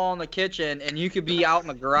on the wall in the kitchen, and you could be out in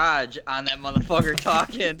the garage on that motherfucker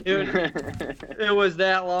talking, dude. It was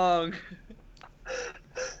that long.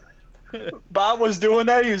 Bob was doing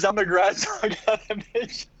that. He was on the garage talking about that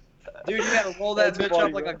bitch. Dude, you gotta roll that That's bitch funny,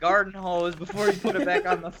 up like bro. a garden hose before you put it back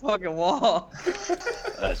on the fucking wall.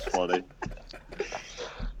 That's funny.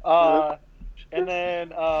 And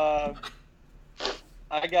then I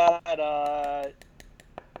got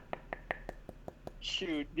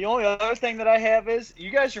shoot. The only other thing that I have is, you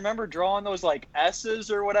guys remember drawing those like S's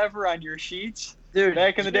or whatever on your sheets Dude,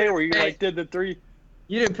 back in the day where you Hey. like did the three?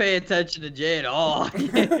 You didn't pay attention to Jay at all.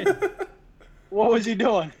 What was he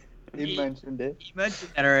doing? He mentioned it. You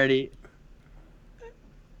mentioned that already.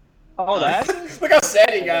 Oh, that's Look how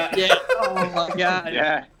sad he got. Yeah. Oh my god.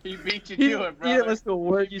 Yeah, he beat you He to it, didn't brother. listen to a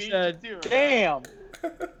word you He beat said. to it. damn.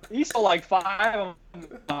 He sold like 5 of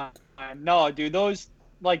them. No, dude, those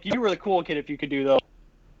like you were the cool kid if you could do those.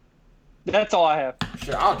 That's all I have.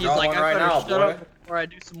 Shit, I'll He's draw like, one I right better now, shut boy. up before I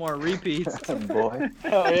do some more repeats. Boy.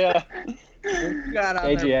 Oh yeah. You got on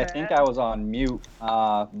AJ, there, I think Pat? I was on mute.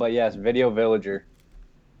 But yes, Video Villager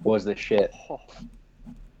was the shit. Dude,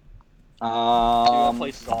 that Um,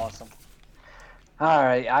 place is awesome. all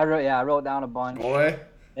right, I wrote down a bunch. Boy,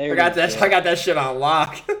 There I got we that. go. I got that shit on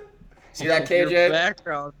lock. See that, Your KJ?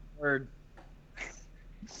 background word.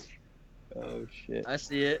 Oh shit. I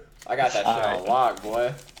see it. I got that shit on Alright. lock,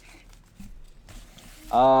 boy.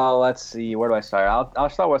 Let's see. Where do I start? I'll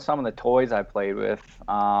start with some of the toys I played with.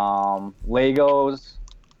 Legos,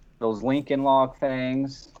 those Lincoln Log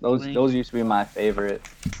things. Those used to be my favorite.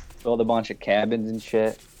 Build a bunch of cabins and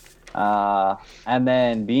shit. And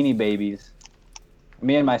then Beanie Babies.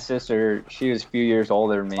 Me and my sister, she was a few years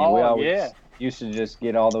older than me. We Oh always yeah. used to just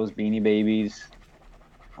get all those Beanie Babies.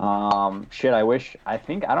 Shit, I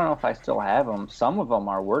don't know if I still have them. Some of them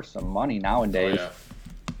are worth some money Oh, nowadays. yeah.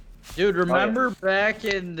 Dude, remember back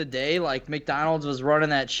in the day, like McDonald's was running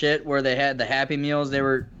that shit where they had the Happy Meals. They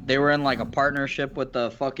were in like a partnership with the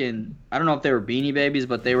fucking, I don't know if they were Beanie Babies,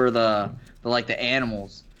 but they were the like the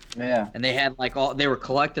animals, Yeah. and they had like they were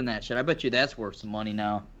collecting that shit. I bet you that's worth some money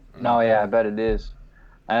now. No, yeah, I bet it is.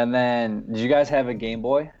 And then, did you guys have a Game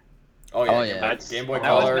Boy? Oh yeah. Oh, yeah. That's Game Boy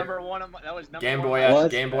That was Color, number one. That was number Game one. Boy,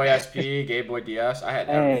 What? Game Boy SP, Game Boy DS. I had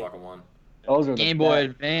every Hey. fucking one. Those were the Game Boy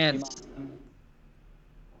best. Advance.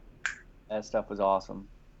 That stuff was awesome.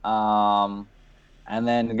 And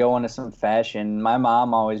then to go into some fashion, my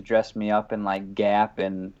mom always dressed me up in like Gap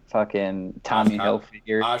and fucking Tommy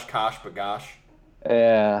Hilfiger. Oshkosh Bagosh.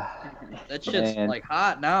 Yeah. That shit's Man. like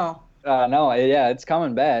hot now. No, yeah, it's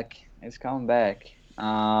coming back. It's coming back.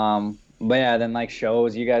 But yeah, then like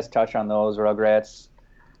shows, you guys touch on those. Rugrats,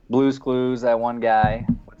 Blue's Clues, that one guy,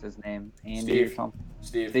 what's his name? Andy Steve. or something?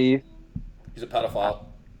 Steve. Steve. He's a pedophile.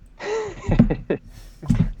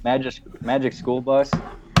 Magic School Bus.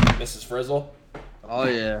 Mrs. Frizzle. Oh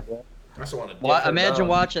yeah. That's the one. Well, imagine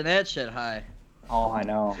watching that shit high. Oh, I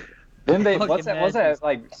know. Then they what's Fucking that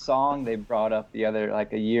like song they brought up the other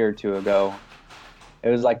like a year or two ago? It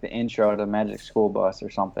was like the intro to Magic School Bus or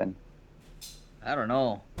something. I don't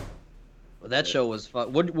know. Well, that show was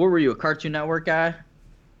fun. What were you, a Cartoon Network guy?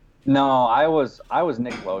 No, I was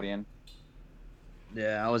Nickelodeon.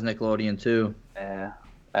 Yeah, I was Nickelodeon too. Yeah,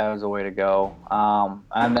 that was the way to go.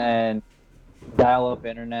 And then dial-up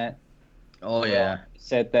internet. Oh yeah.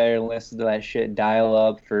 Sit there and listen to that shit dial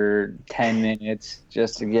up for 10 minutes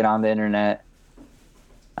just to get on the internet.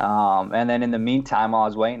 And then in the meantime, while I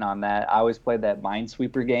was waiting on that, I always played that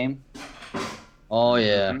Minesweeper game. Oh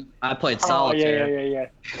yeah. I played Oh solitaire. yeah.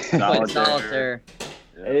 I played solitaire.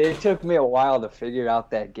 It took me a while to figure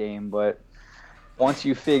out that game, but once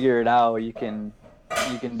you figure it out, you can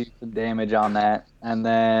do some damage on that. And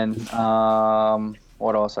then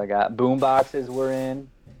what else I got? Boomboxes were in.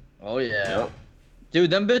 Oh yeah. Yep. Dude,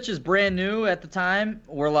 them bitches brand new at the time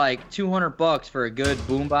were like $200 for a good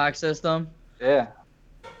boombox system. Yeah.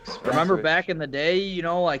 Remember Expensive. back in the day, you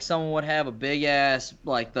know, like someone would have a big ass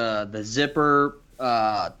like the zipper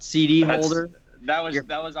CD holder. That You're-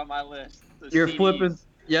 was on my list. The You're CDs. flipping.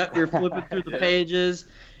 Yep, you're flipping through the pages.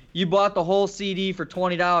 You bought the whole CD for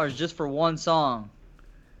 $20 just for one song.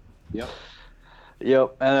 Yep.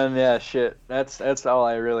 And then yeah, shit. That's all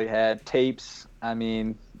I really had. Tapes. I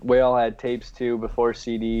mean, we all had tapes too before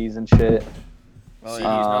CDs and shit. Oh, CDs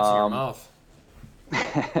yeah. nuts in your Um, mouth.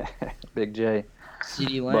 Big J.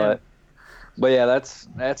 CD Land. But yeah,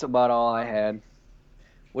 that's about all I had.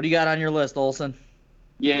 What do you got on your list, Olson?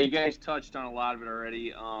 Yeah, you guys touched on a lot of it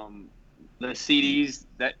already. The CDs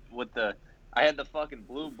I had the fucking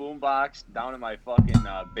blue boombox down in my fucking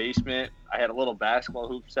basement. I had a little basketball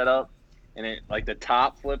hoop set up, and it like the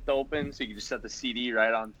top flipped open, so you could just set the CD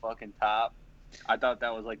right on fucking top. I thought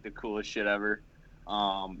that was like the coolest shit ever.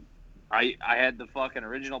 I had the fucking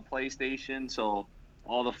original PlayStation, so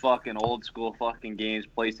all the fucking old school fucking games,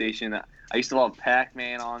 PlayStation. I used to love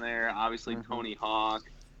Pac-Man on there, obviously Tony Hawk,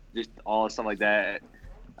 just all the stuff like that.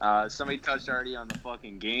 Somebody touched already on the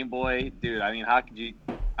fucking Game Boy. Dude, I mean, how could you...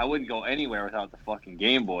 I wouldn't go anywhere without the fucking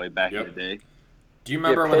Game Boy back in the day. Do you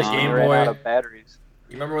remember Get when the pissed Game when you ran out Boy? of batteries.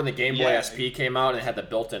 You remember when the Game Boy Yeah. SP came out and it had the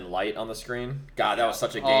built-in light on the screen? God, that was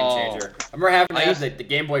such a game Oh. changer. I remember having to I have the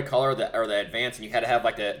Game Boy Color or the Advance, and you had to have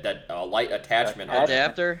like that light attachment. on it.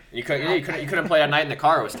 Adapter? You couldn't play at night in the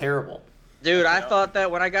car. It was terrible. Dude, I thought that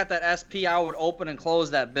when I got that SP, I would open and close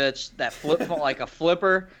that bitch, that flip phone, like a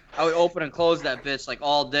flipper. I would open and close that bitch like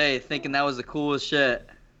all day, thinking that was the coolest shit.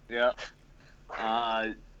 Yeah.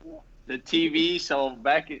 The TV. So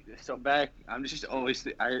back. I'm just always.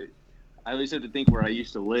 I always have to think where I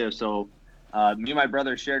used to live. So, me and my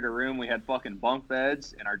brother shared a room. We had fucking bunk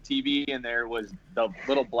beds, and our TV in there was the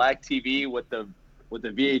little black TV with the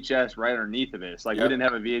VHS right underneath of it. It's like we didn't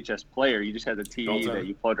have a VHS player. You just had the TV that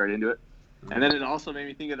you plugged right into it. And then it also made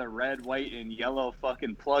me think of the red, white, and yellow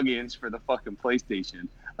fucking plugins for the fucking PlayStation.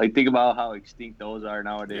 Like, think about how extinct those are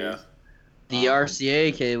nowadays. The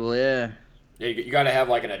RCA cable, yeah. Yeah, you got to have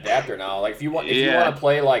like an adapter now. Like if you want to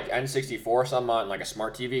play like N64 or something on like a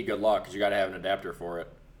smart TV, good luck because you got to have an adapter for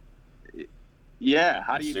it. Yeah,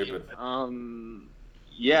 how do you? Stupid.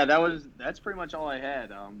 Yeah, that's pretty much all I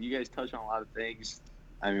had. You guys touched on a lot of things.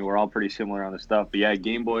 I mean, we're all pretty similar on the stuff, but yeah,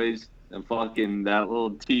 Game Boys and fucking that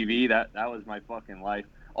little TV, that was my fucking life.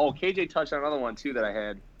 Oh, KJ touched on another one too that I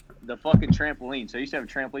had, the fucking trampoline. So I used to have a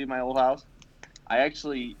trampoline in my old house. I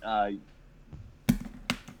actually, I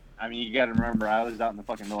mean, you got to remember, I was out in the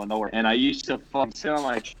fucking middle of nowhere, and I used to fucking sit on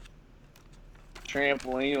my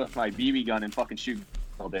trampoline with my BB gun and fucking shoot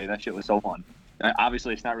all day. That shit was so fun. And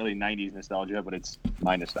obviously, it's not really '90s nostalgia, but it's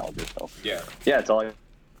my nostalgia. So yeah, it's all I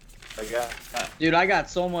got. Dude, I got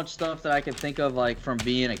so much stuff that I can think of, like, from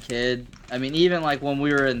being a kid. I mean, even, like, when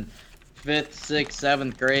we were in 5th, 6th,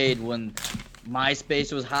 7th grade, when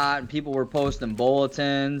MySpace was hot and people were posting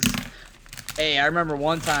bulletins. Hey, I remember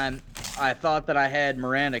one time I thought that I had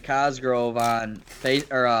Miranda Cosgrove on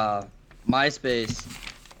MySpace,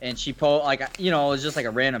 and she it was just like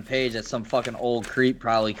a random page that some fucking old creep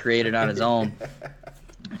probably created on his own.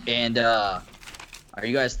 And, are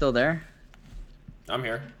you guys still there? I'm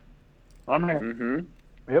here. I'm here. Mm-hmm.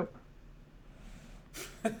 Yep.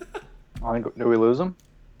 I think, did we lose him?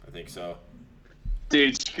 I think so.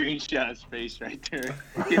 Dude, screenshot his face right there.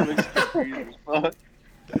 He looks confused as fuck.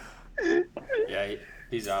 Yeah,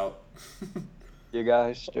 he's out. You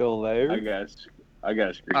guys still there? I got a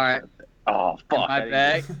screenshot. All right. Oh, fuck. Am I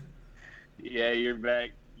back? Yeah, you're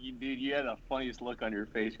back. You had the funniest look on your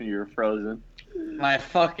face when you were frozen. My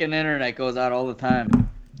fucking internet goes out all the time.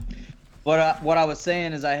 But what I was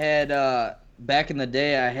saying is I had, back in the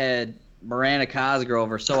day, I had Miranda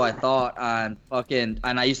Cosgrove, or so I thought, on fucking,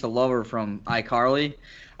 and I used to love her from iCarly.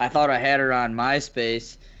 I thought I had her on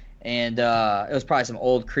MySpace, and it was probably some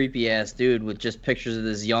old creepy ass dude with just pictures of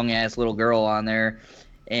this young ass little girl on there,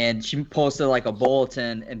 and she posted like a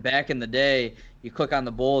bulletin. And back in the day, you click on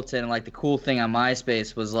the bulletin, and like the cool thing on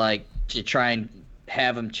MySpace was like to try and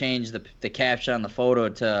have them change the caption on the photo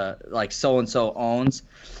to like so and so owns.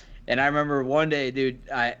 And I remember one day, dude,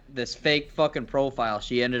 this fake fucking profile,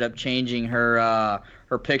 she ended up changing her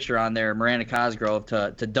picture on there, Miranda Cosgrove,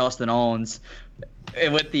 to Dustin Owens,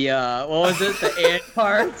 with the what was it, the ant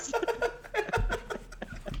parts.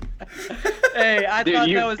 Hey, I Dude, thought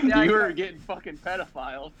that was the you were getting fucking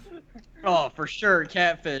pedophiles. Oh, for sure,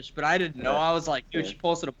 catfish. But I didn't know. I was like, dude, she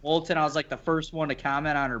posted a bulletin. I was like the first one to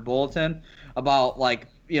comment on her bulletin about like,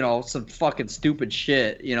 some fucking stupid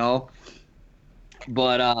shit,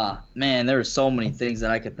 But man, there were so many things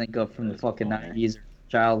that I could think of from the fucking 90s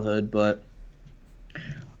childhood. But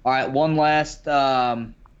all right, one last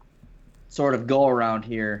sort of go around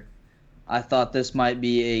here. I thought this might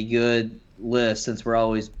be a good list since we're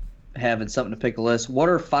always having something to pick a list. What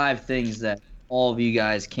are 5 things that all of you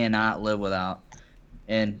guys cannot live without?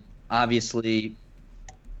 And obviously,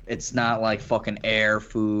 it's not like fucking air,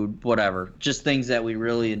 food, whatever. Just things that we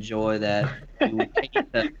really enjoy that we would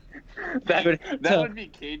hate that. That would be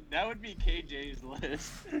KJ's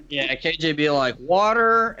list. Yeah, KJ be like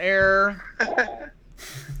water, air,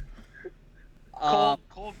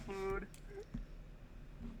 cold food.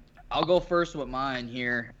 I'll go first with mine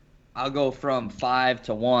here. I'll go from 5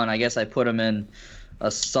 to 1. I guess I put them in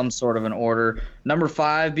some sort of an order. Number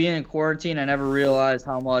 5, being in quarantine, I never realized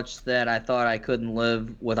how much that I thought I couldn't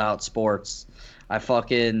live without sports.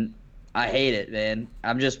 I hate it, man.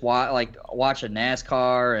 I'm just watching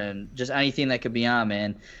NASCAR and just anything that could be on,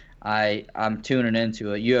 man. I'm tuning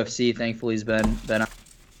into it. UFC, thankfully, has been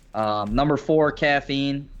on. Number 4,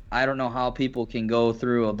 caffeine. I don't know how people can go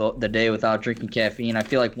through the day without drinking caffeine. I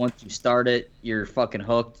feel like once you start it, you're fucking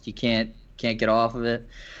hooked. You can't get off of it.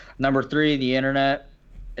 Number 3, the internet.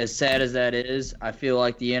 As sad as that is, I feel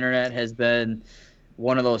like the internet has been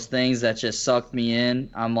one of those things that just sucked me in.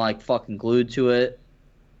 I'm like fucking glued to it.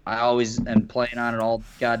 I always am playing on it all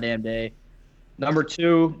goddamn day. Number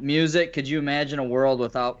 2, music. Could you imagine a world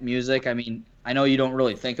without music? I mean, I know you don't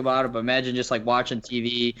really think about it, but imagine just like watching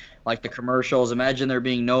TV, like the commercials. Imagine there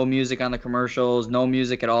being no music on the commercials, no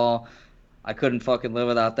music at all. I couldn't fucking live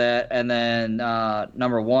without that. And then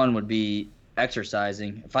number 1 would be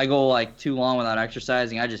exercising. If I go like too long without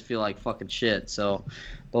exercising, I just feel like fucking shit. So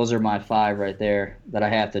those are my 5 right there that I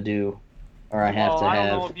have to do, or I have to I have.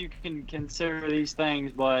 don't know if you can consider these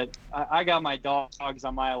things, but I got my dogs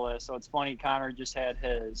on my list, so it's funny Connor just had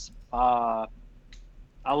his. I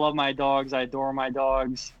love my dogs. I adore my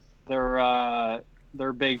dogs.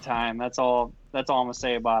 They're big time. That's all I'm gonna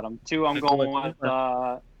say about them. 2, I'm going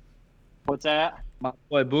with what's that? My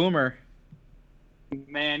boy Boomer.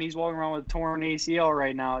 Man, he's walking around with a torn ACL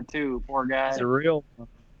right now too. Poor guy. It's a real one.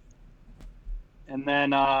 And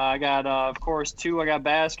then I got, of course, 2. I got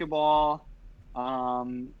basketball.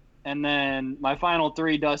 And then my final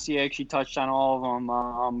 3, Dusty actually touched on all of them.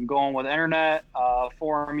 I'm going with internet,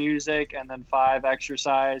 4, music, and then 5,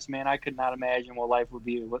 exercise. Man, I could not imagine what life would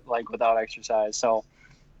be like without exercise. So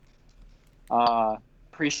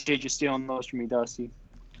appreciate you stealing those from me, Dusty.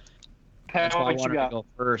 Pat, That's why I what you wanted to got? go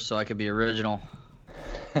first so I could be original.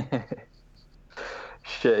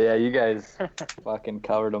 Shit, yeah, you guys fucking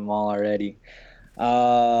covered them all already.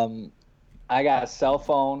 I got a cell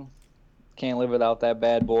phone. Can't live without that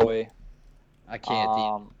bad boy. I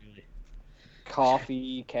can't.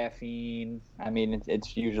 Coffee, caffeine. I mean,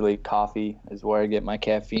 it's usually coffee is where I get my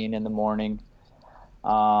caffeine in the morning.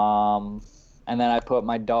 And then I put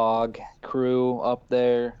my dog, Crew, up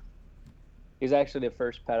there. He's actually the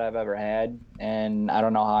first pet I've ever had, and I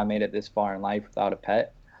don't know how I made it this far in life without a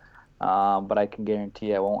pet. But I can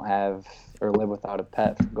guarantee I won't have or live without a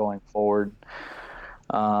pet going forward.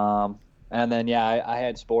 And then, yeah, I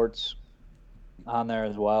had sports on there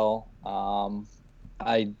as well.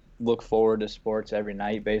 I look forward to sports every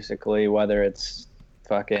night, basically, whether it's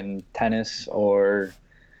fucking tennis or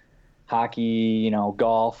hockey,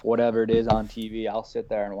 golf, whatever it is on TV. I'll sit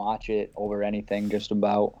there and watch it over anything just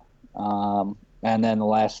about. And then the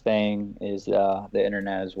last thing is the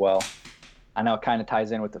internet as well. I know it kind of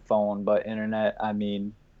ties in with the phone, but internet, I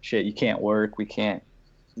mean, shit, you can't work. We can't,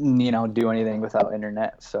 do anything without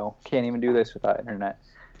internet. So can't even do this without internet.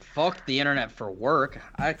 Fuck the internet for work.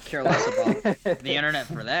 I care less about the internet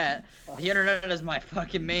for that. The internet is my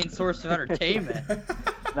fucking main source of entertainment.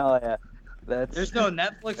 No, yeah. There's no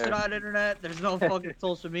Netflix without internet. There's no fucking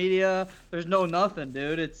social media. There's no nothing,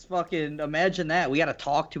 dude. It's fucking, imagine that. We got to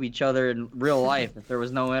talk to each other in real life if there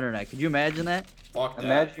was no internet. Could you imagine that? Fuck that.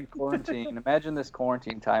 Imagine quarantine. Imagine this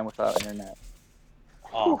quarantine time without internet.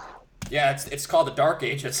 Oh. Yeah, it's called the Dark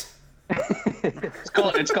Ages. It's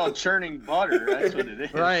called churning butter. That's what it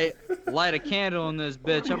is. Right. Light a candle in this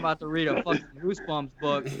bitch. I'm about to read a fucking Goosebumps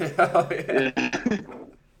book. Yeah.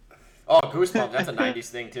 Oh, Goosebumps. That's a 90s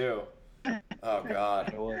thing, too. Oh,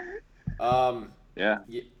 God. Yeah.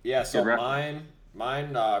 Yeah, so mine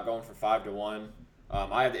going for 5 to 1.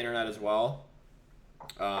 I have the internet as well.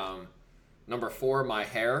 Number 4, my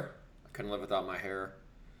hair. I couldn't live without my hair.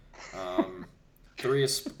 3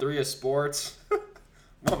 is sports.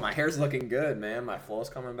 Well, my hair's looking good, man. My flow's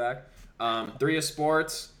coming back. 3 is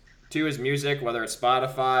sports. 2 is music, whether it's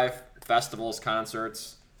Spotify, festivals,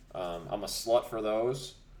 concerts. I'm a slut for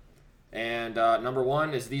those. And number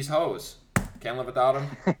 1 is these hoes. Can't live without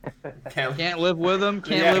them. Can't live with them.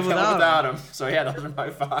 Can't live without them. So yeah, those are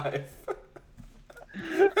my 5.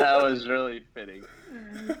 That was really fitting.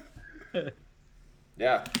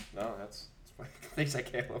 Yeah, no, that's things I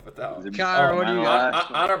can't live without. Connor, what do you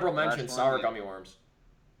got? Honorable mention: sour gummy worms.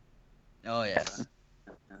 Oh yes.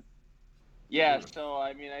 Yeah, so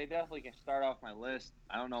I mean, I definitely can start off my list.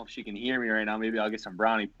 I don't know if she can hear me right now. Maybe I'll get some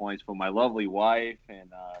brownie points. But my lovely wife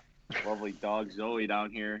and lovely dog Zoe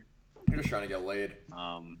down here. You're just trying to get laid.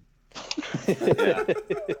 Yeah.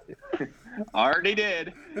 Already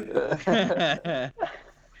did.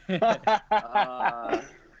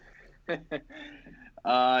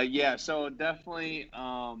 Yeah, so definitely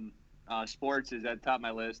sports is at the top of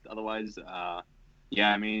my list. Otherwise, yeah,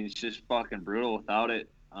 I mean, it's just fucking brutal without it.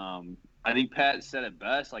 I think Pat said it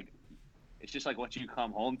best. Like, it's just like what you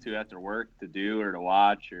come home to after work to do or to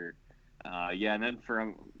watch or, yeah. And then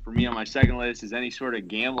for me on my second list is any sort of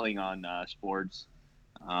gambling on sports.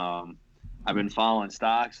 I've been following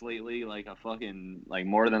stocks lately, like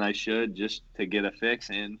more than I should, just to get a fix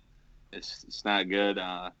in. It's not good.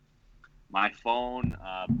 My phone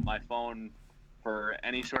for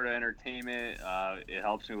any sort of entertainment, it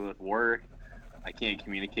helps me with work. I can't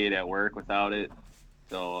communicate at work without it,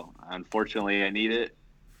 so unfortunately I need it.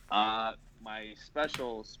 My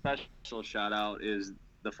special shout out is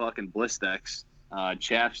the fucking Blistex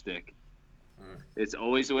chapstick. It's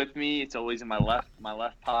always with me. It's always in my left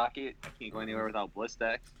pocket. I can't go anywhere without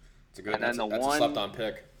Blistex. It's a good. And then That's a slept-on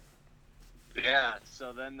pick. Yeah.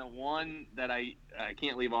 So then the one that I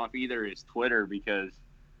can't leave off either is Twitter, because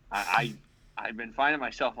I've been finding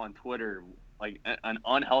myself on Twitter like an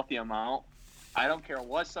unhealthy amount. I don't care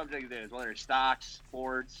what subject it is, whether it's stocks,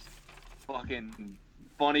 sports, fucking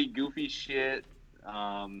funny, goofy shit,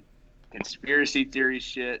 conspiracy theory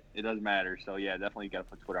shit. It doesn't matter. So yeah, definitely got to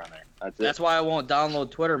put Twitter on there. That's why I won't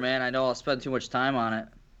download Twitter, man. I know I'll spend too much time on it.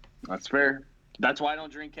 That's fair. That's why I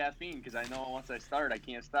don't drink caffeine, because I know once I start, I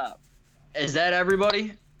can't stop. Is that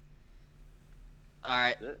everybody? All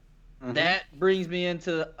right. Mm-hmm. That brings me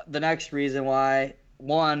into the next reason why.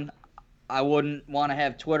 One, I wouldn't want to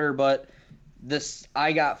have Twitter, but this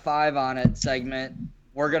I got 5 on it segment,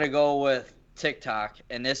 we're going to go with TikTok.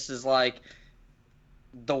 And this is like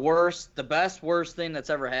the best, worst thing that's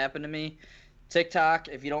ever happened to me. TikTok,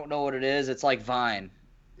 if you don't know what it is, it's like Vine.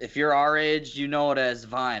 If you're our age, you know it as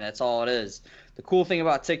Vine. That's all it is. The cool thing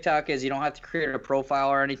about TikTok is you don't have to create a profile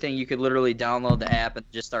or anything. You could literally download the app and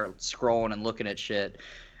just start scrolling and looking at shit.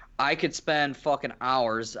 I could spend fucking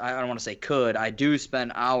hours. I don't want to say could. I do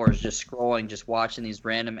spend hours just scrolling, just watching these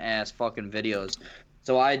random ass fucking videos.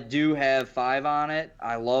 So I do have 5 on it.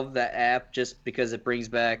 I love the app just because it brings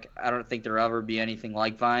back. I don't think there'll ever be anything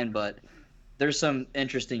like Vine, but there's some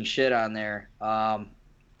interesting shit on there.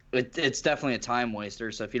 It's definitely a time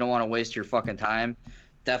waster. So if you don't want to waste your fucking time,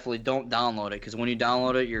 definitely don't download it, because when you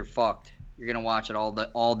download it, you're fucked. You're gonna watch it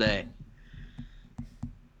all day.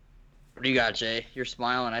 What do you got, Jay? You're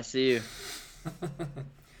smiling. I see you.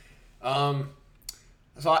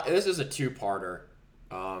 This is a 2-parter.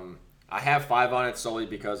 I have 5 on it solely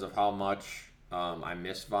because of how much I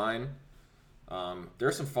miss Vine.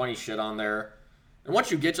 There's some funny shit on there. And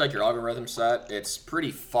once you get like your algorithm set, it's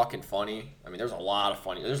pretty fucking funny. I mean, there's a lot of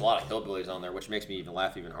hillbillies on there, which makes me even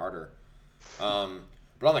laugh even harder.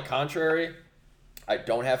 But on the contrary, I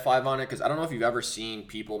don't have 5 on it because I don't know if you've ever seen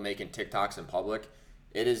people making TikToks in public.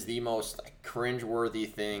 It is the most cringeworthy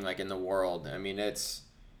thing like in the world. I mean, it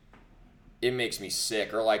makes me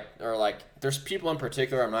sick. Or like there's people in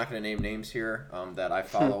particular, I'm not going to name names here, that I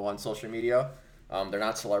follow on social media. They're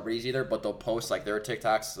not celebrities either, but they'll post like their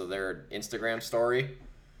TikToks to their Instagram story.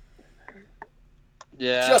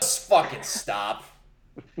 Yeah. Just fucking stop.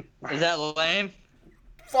 Is that lame?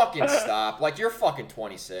 Fucking stop. Like, you're fucking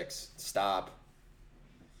 26. Stop.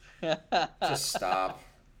 Just stop.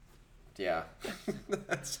 Yeah.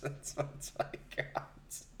 that's what I got.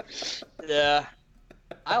 Yeah.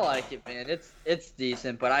 I like it, man. It's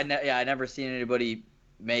decent, but I never seen anybody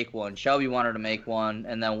make one. Shelby wanted to make one,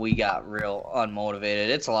 and then we got real unmotivated.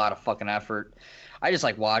 It's a lot of fucking effort. I just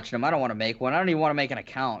like watching them. I don't want to make one. I don't even want to make an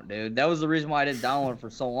account, dude. That was the reason why I didn't download it for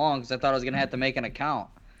so long, because I thought I was going to have to make an account.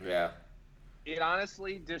 Yeah. It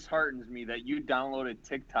honestly disheartens me that you downloaded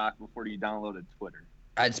TikTok before you downloaded Twitter.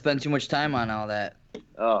 I'd spend too much time on all that.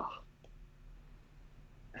 Oh.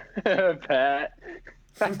 Pat.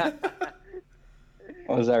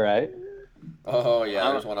 Was that right? Oh,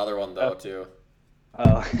 yeah. There's one other one, though, too.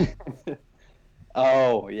 Oh.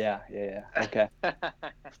 Oh, yeah. Okay.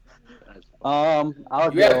 I'll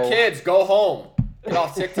You go. have kids. Go home. Get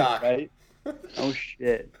off TikTok. Right? Oh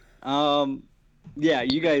shit. Yeah,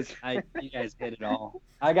 you guys hit it all.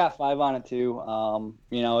 I got 5 on it too.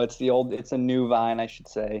 It's a new Vine, I should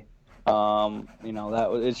say.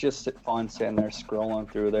 It's just fun sitting there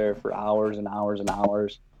scrolling through there for hours and hours and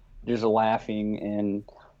hours, just laughing. And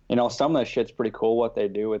some of the shit's pretty cool what they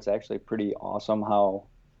do. It's actually pretty awesome how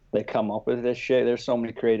they come up with this shit. There's so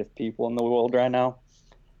many creative people in the world right now.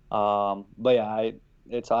 But yeah,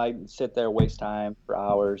 I sit there, waste time for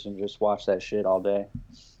hours, and just watch that shit all day.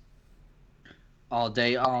 All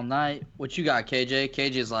day, all night. What you got, KJ?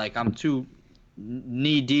 KJ's like, I'm too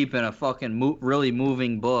knee deep in a fucking really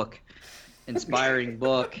moving book, inspiring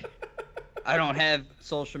book. I don't have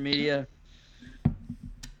social media.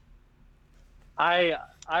 I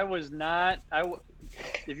was not.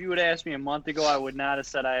 If you would ask me a month ago, I would not have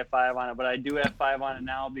said I have 5 on it, but I do have 5 on it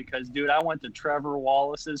now because, dude, I went to Trevor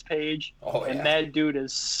Wallace's page, and that dude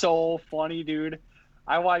is so funny, dude.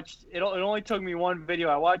 I watched it. It only took me one video.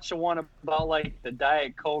 I watched the one about like the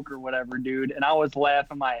Diet Coke or whatever, dude, and I was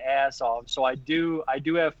laughing my ass off. So I do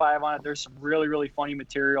have 5 on it. There's some really, really funny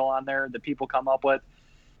material on there that people come up with.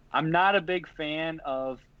 I'm not a big fan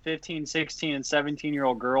of 15, 16, and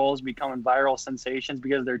 17-year-old girls becoming viral sensations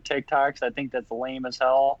because of their TikToks. I think that's lame as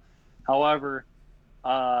hell. However,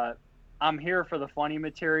 I'm here for the funny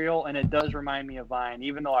material, and it does remind me of Vine,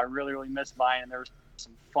 even though I really, really miss Vine, and there's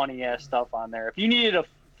some funny-ass stuff on there. If you needed a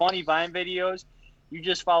funny Vine videos, you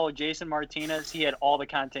just follow Jason Martinez. He had all the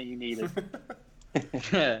content you needed.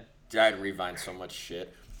 Dude, I'd revine so much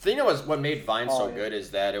shit. thing that was what made Vine so yeah. good is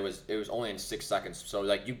that it was only in 6 seconds. So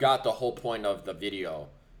like you got the whole point of the video,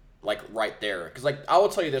 like right there. Because like I will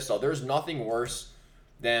tell you this though, there's nothing worse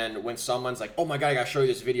than when someone's like, "Oh my god, I gotta show you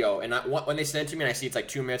this video," and when they send it to me and I see it's like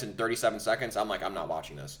 2 minutes and 37 seconds, I'm like, I'm not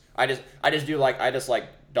watching this. I just do like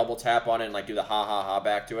double tap on it and like do the ha ha ha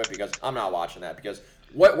back to it because I'm not watching that. Because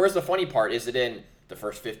where's the funny part? Is it in the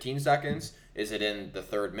first 15 seconds? Is it in the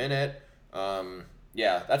third minute?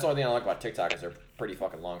 Yeah, that's the only thing I like about TikTok is they're pretty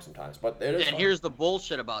fucking long sometimes. But it is. And fun. here's the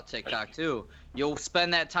bullshit about TikTok too. You'll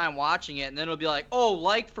spend that time watching it, and then it'll be like, "Oh,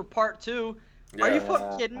 like for part 2." Are you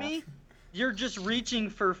fucking kidding me? You're just reaching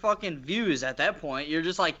for fucking views at that point. You're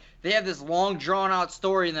just like, they have this long drawn out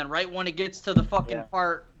story, and then right when it gets to the fucking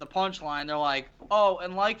part, the punchline, they're like, "Oh,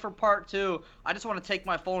 and like for part 2." I just want to take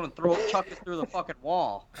my phone and chuck it through the fucking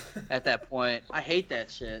wall. At that point, I hate that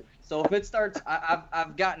shit. So if it starts,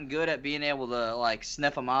 I've gotten good at being able to like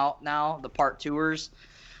sniff them out now, the part 2ers.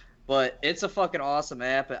 But it's a fucking awesome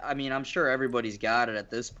app. I mean, I'm sure everybody's got it at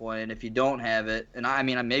this point. If you don't have it, and I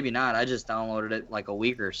mean, maybe not. I just downloaded it like a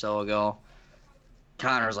week or so ago.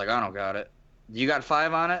 Connor's like, I don't got it. You got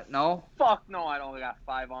 5 on it? No? Fuck no, I don't got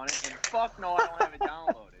 5 on it. And fuck no, I don't have it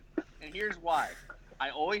downloaded. And here's why.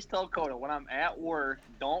 I always tell Coda, when I'm at work,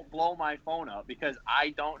 don't blow my phone up because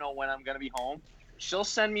I don't know when I'm going to be home. She'll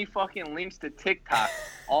send me fucking links to TikTok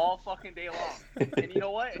all fucking day long. And you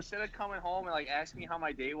know what? Instead of coming home and like asking me how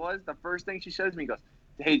my day was, the first thing she says to me goes,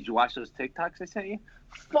 "Hey, did you watch those TikToks I sent you?"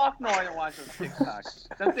 Fuck no, I didn't watch those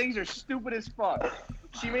TikToks. Them things are stupid as fuck.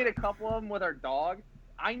 She made a couple of them with our dog.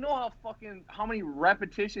 I know how many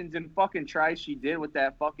repetitions and fucking tries she did with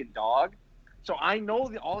that fucking dog. So I know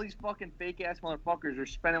that all these fucking fake ass motherfuckers are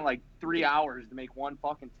spending like 3 hours to make one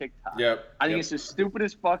fucking TikTok. Yep. I think it's the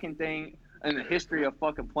stupidest fucking thing in the history of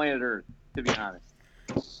fucking planet Earth, to be honest.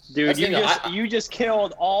 Dude, you just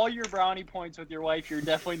killed all your brownie points with your wife. You're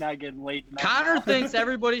definitely not getting late tonight. Connor thinks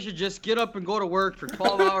everybody should just get up and go to work for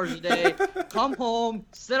 12 hours a day, come home,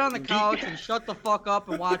 sit on the couch, and shut the fuck up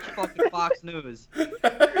and watch fucking Fox News. No,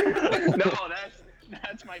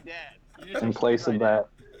 that's my dad. In place of that.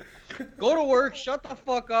 Go to work, shut the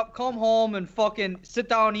fuck up, come home, and fucking sit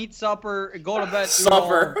down, eat supper, and go to bed.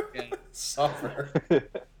 Suffer. Suffer.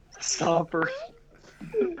 Stopper.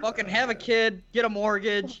 Fucking have a kid, get a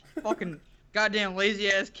mortgage, fucking goddamn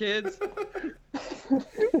lazy ass kids.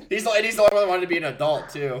 He's the only one that wanted to be an adult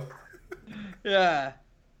too. Yeah.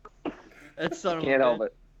 That's son of a Can't bitch. help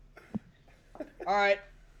it. All right,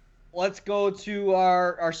 let's go to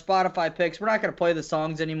our Spotify picks. We're not gonna play the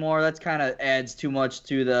songs anymore. That's kind of adds too much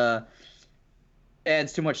time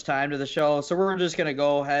to the show. So we're just gonna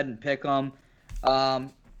go ahead and pick them.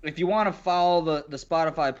 If you want to follow the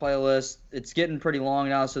Spotify playlist, it's getting pretty long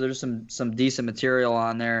now, so there's some decent material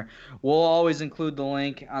on there. We'll always include the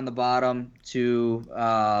link on the bottom to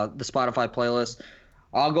the Spotify playlist.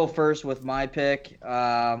 I'll go first with my pick.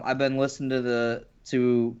 I've been listening to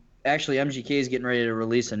actually MGK is getting ready to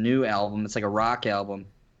release a new album. It's like a rock album.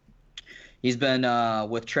 He's been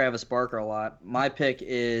with Travis Barker a lot. My pick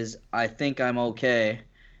is I Think I'm Okay.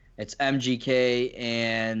 It's MGK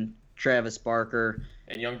and Travis Barker.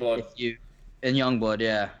 And Youngblood. Youngblood,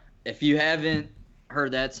 yeah. If you haven't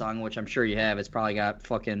heard that song, which I'm sure you have, it's probably got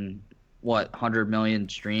fucking 100 million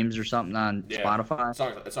streams or something on Spotify.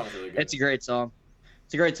 That song's really good. It's a great song.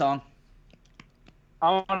 It's a great song.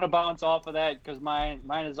 I want to bounce off of that because mine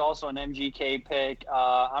is also an MGK pick.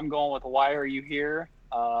 I'm going with Why Are You Here?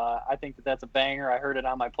 I think that's a banger. I heard it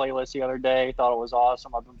on my playlist the other day. Thought it was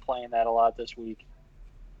awesome. I've been playing that a lot this week.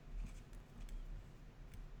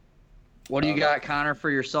 What do you got, Connor, for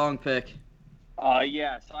your song pick?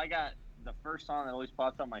 Yeah, so I got the first song that always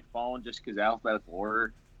pops on my phone just because alphabetical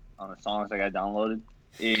order on the songs I got downloaded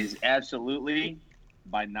is Absolutely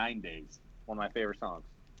by 9 Days. One of my favorite songs.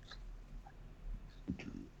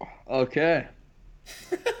 Okay.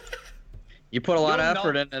 You put a lot of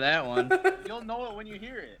effort into that one. You'll know it when you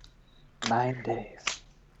hear it. 9 days.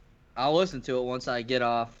 I'll listen to it once I get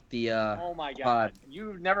off the Oh my god.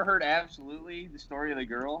 You've never heard Absolutely, the story of the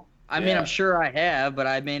girl? I mean, I'm sure I have, but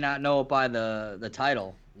I may not know it by the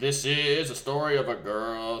title. This is a story of a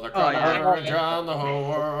girl that cried her around the whole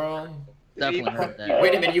world. Definitely heard that.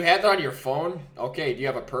 Wait a minute, you had that on your phone? Okay, do you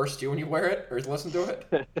have a purse too when you wear it? Or listen to it?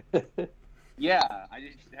 Yeah, I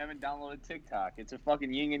just haven't downloaded TikTok. It's a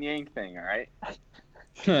fucking yin and yang thing, alright?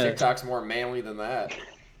 TikTok's more manly than that.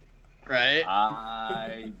 Right?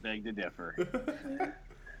 I beg to differ.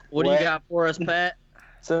 What do you got for us, Pat?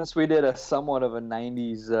 Since we did a somewhat of a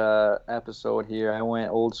 90s episode here, I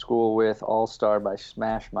went old school with All Star by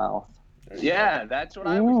Smash Mouth. Yeah, that's what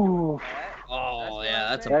I was doing. Oh, yeah,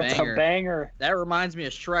 that's a That's banger. a banger. That reminds me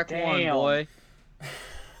of Shrek 1, Damn. boy.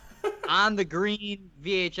 on the green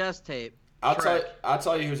VHS tape. I'll Shrek.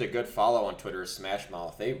 tell you who's a good follow on Twitter is Smash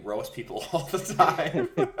Mouth. They roast people all the time.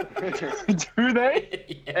 Do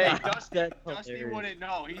they? Hey, That's Dusty hilarious. wouldn't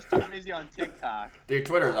know. He's too busy on TikTok. Dude,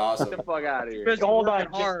 Twitter's Get awesome. the fuck out of here. Chris, Hold on,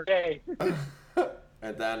 working hard. Jay.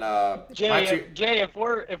 And then Jay, if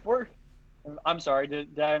we're, I'm sorry,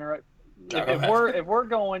 did I interrupt? No, go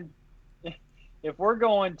If we're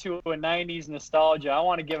going to a '90s nostalgia, I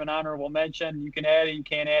want to give an honorable mention. You can add it, you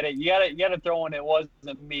can't add it. You gotta throw in "It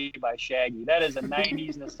Wasn't Me" by Shaggy. That is a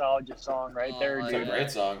 '90s nostalgia song right there, Oh, it's a dude. great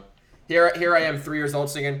song. Here I am, 3 years old,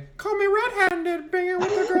 singing "Call Me Red-Handed, banging with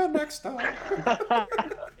the girl next door."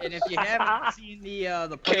 And if you haven't seen the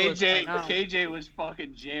playlist right now, KJ was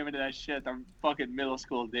fucking jamming to that shit at the fucking middle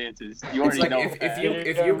school dances. You It's already like know.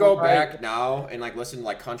 if that. you go back now and like listen to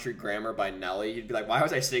like Country Grammar by Nelly, you'd be like, why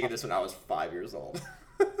was I singing this when I was 5 years old?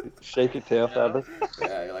 Shake your tail feathers.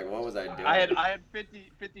 Yeah, you're like, what was I doing? I had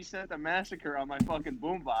 50 Cent the Massacre on my fucking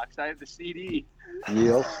boombox. I had the CD.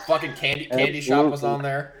 Yep. Fucking Candy Shop was on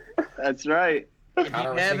there. That's right. if you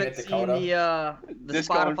Connor was singing haven't it, seen Dakota. the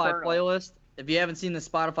Disco Spotify Inferno. playlist, if you haven't seen the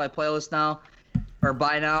Spotify playlist now, or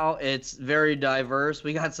by now, it's very diverse.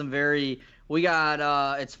 We got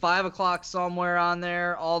it's 5 o'clock somewhere on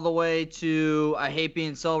there, all the way to "I Hate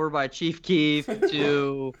Being Sober" by Chief Keef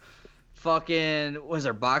to fucking, was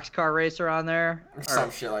there Boxcar Racer on there?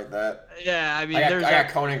 Some shit like that. Yeah, I mean, I there's got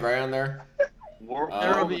Conan Gray on there. there will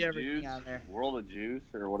World be of everything Juice, on there. World of Juice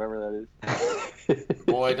or whatever that is.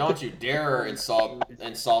 Boy, don't you dare insult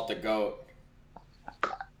the goat.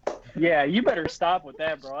 Yeah, you better stop with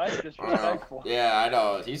that, bro. That's I know. disrespectful. Yeah, I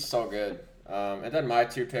know. He's so good. And then my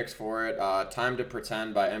 2 picks for it: "Time to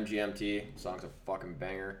Pretend" by MGMT. Song's a fucking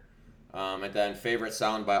banger. And then "Favorite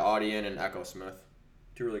Sound" by Audien and Echo Smith.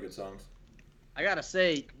 2 really good songs. I gotta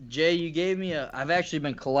say, Jay, you gave me I've actually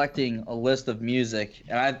been collecting a list of music,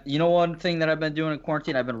 and one thing that I've been doing in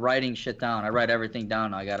quarantine, I've been writing shit down. I write everything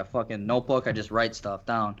down. I got a fucking notebook. I just write stuff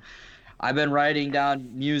down. I've been writing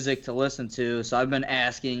down music to listen to, so I've been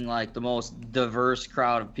asking like the most diverse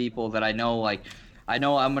crowd of people that I know. Like, I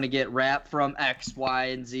know I'm gonna get rap from X, Y,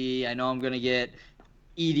 and Z. I know I'm gonna get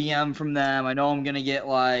EDM from them. I know I'm gonna get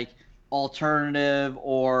like alternative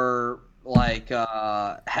or like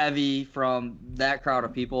heavy from that crowd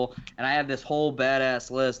of people, and I have this whole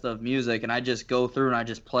badass list of music, and I just go through and I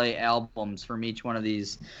just play albums from each one of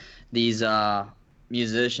these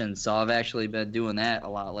musicians. So I've actually been doing that a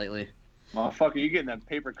lot lately. Motherfucker, you getting them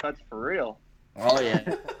paper cuts for real? Oh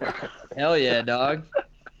yeah. Hell yeah, dog.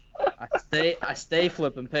 I stay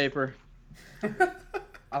flipping paper.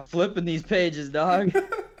 I'm flipping these pages, dog.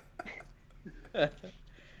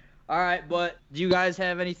 All right, but do you guys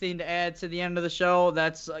have anything to add to the end of the show?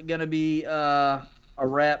 That's going to be a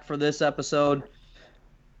wrap for this episode.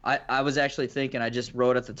 I was actually thinking, I just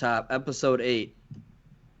wrote at the top, episode 8,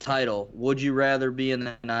 title, Would You Rather Be in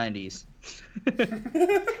the 90s?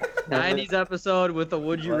 90s episode with a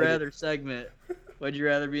Would You Rather segment. Would you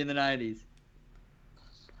rather be in the 90s?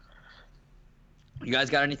 You guys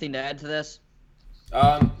got anything to add to this?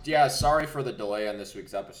 Yeah, sorry for the delay on this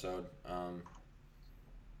week's episode.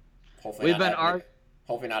 Hopefully We've been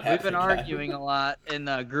again. arguing a lot in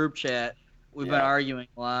the group chat. We've been arguing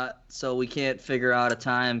a lot, so we can't figure out a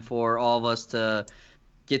time for all of us to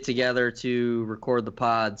get together to record the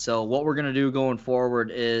pod. So what we're going to do going forward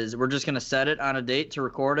is we're just going to set it on a date to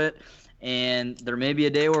record it, and there may be a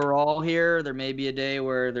day where we're all here. There may be a day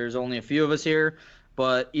where there's only a few of us here,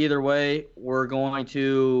 but either way, we're going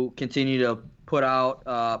to continue to put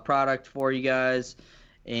out product for you guys,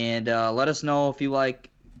 and let us know if you like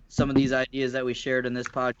some of these ideas that we shared in this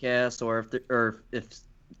podcast, or if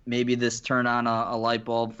maybe this turned on a light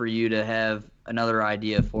bulb for you to have another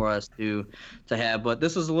idea for us to have. But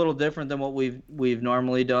this is a little different than what we've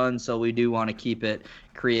normally done, so we do want to keep it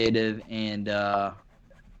creative. And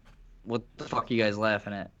what the fuck are you guys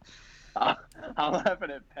laughing at? I'm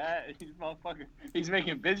laughing at Pat. He's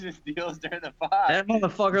making business deals during the pod. That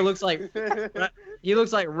motherfucker looks like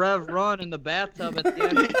Rev Run in the bathtub at the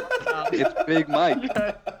end. It's Big Mike.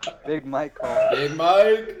 Big Mike call. Big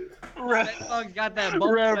Mike. That dog got that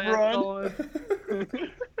bubble Rev bath Run. going.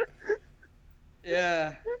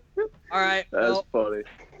 Yeah. All right. That's Well, funny.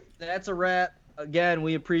 that's a wrap. Again,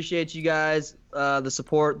 we appreciate you guys, the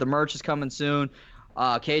support. The merch is coming soon.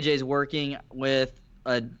 KJ's working with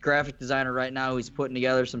a graphic designer right now who's putting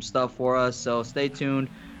together some stuff for us, so stay tuned.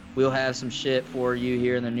 We'll have some shit for you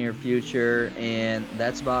here in the near future, and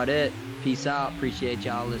that's about it. Peace out. Appreciate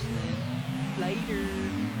y'all listening. Later.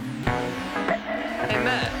 Hey,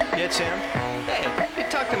 Matt. Yeah, Tim? Hey,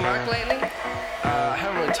 talked to Mark lately? I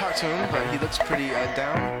haven't really talked to him, but he looks pretty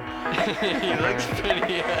down. He looks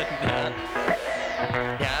pretty down.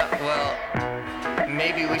 Yeah, well,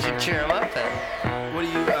 maybe we should cheer him up then. What do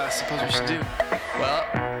you suppose we should do? Well,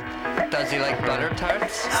 does he like butter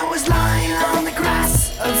tarts? I was lying on the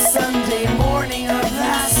grass of Sunday morning of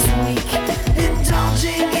last week,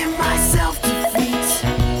 indulging in my self-defeat.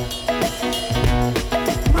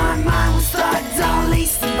 My mind was thugged, all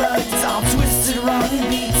laced and bugged, all twisted, wrong and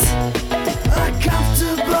beat.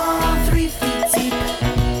 Uncomfortable, 3 feet deep.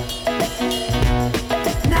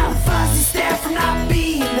 Now the fuzzy stare from not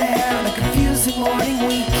being there on a confusing morning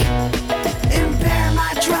week. Impair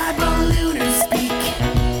my tribal lunar speak.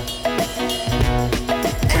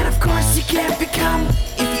 And of course you can't become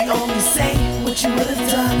if you only say what you would have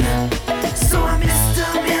done. So I missed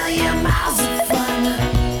a million miles of fun.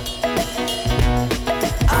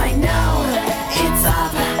 I know it's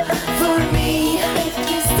up for me. If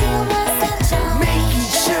you steal my sunshine, Making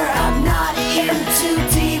sure I'm not in too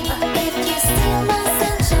deep. if you steal my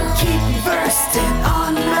sunshine, Keep me versed and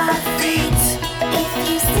on my feet. if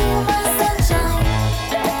you steal my sunshine,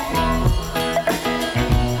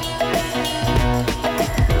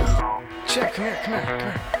 Jeff, come here.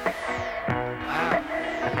 Wow,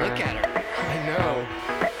 look at her. I know.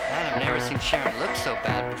 Man, I've never seen Sharon look so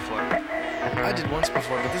bad before. I did once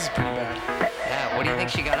before, but this is pretty bad. Yeah, what do you think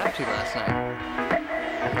she got up to last night?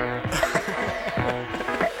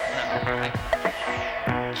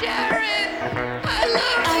 Sharon, I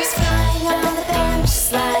love I was flying on the bench,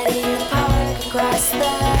 sliding the park across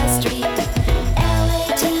the street.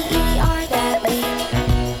 LATER that week.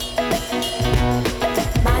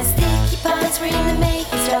 My sticky paws were in the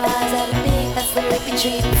making straws at a big fast loopy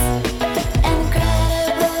treat.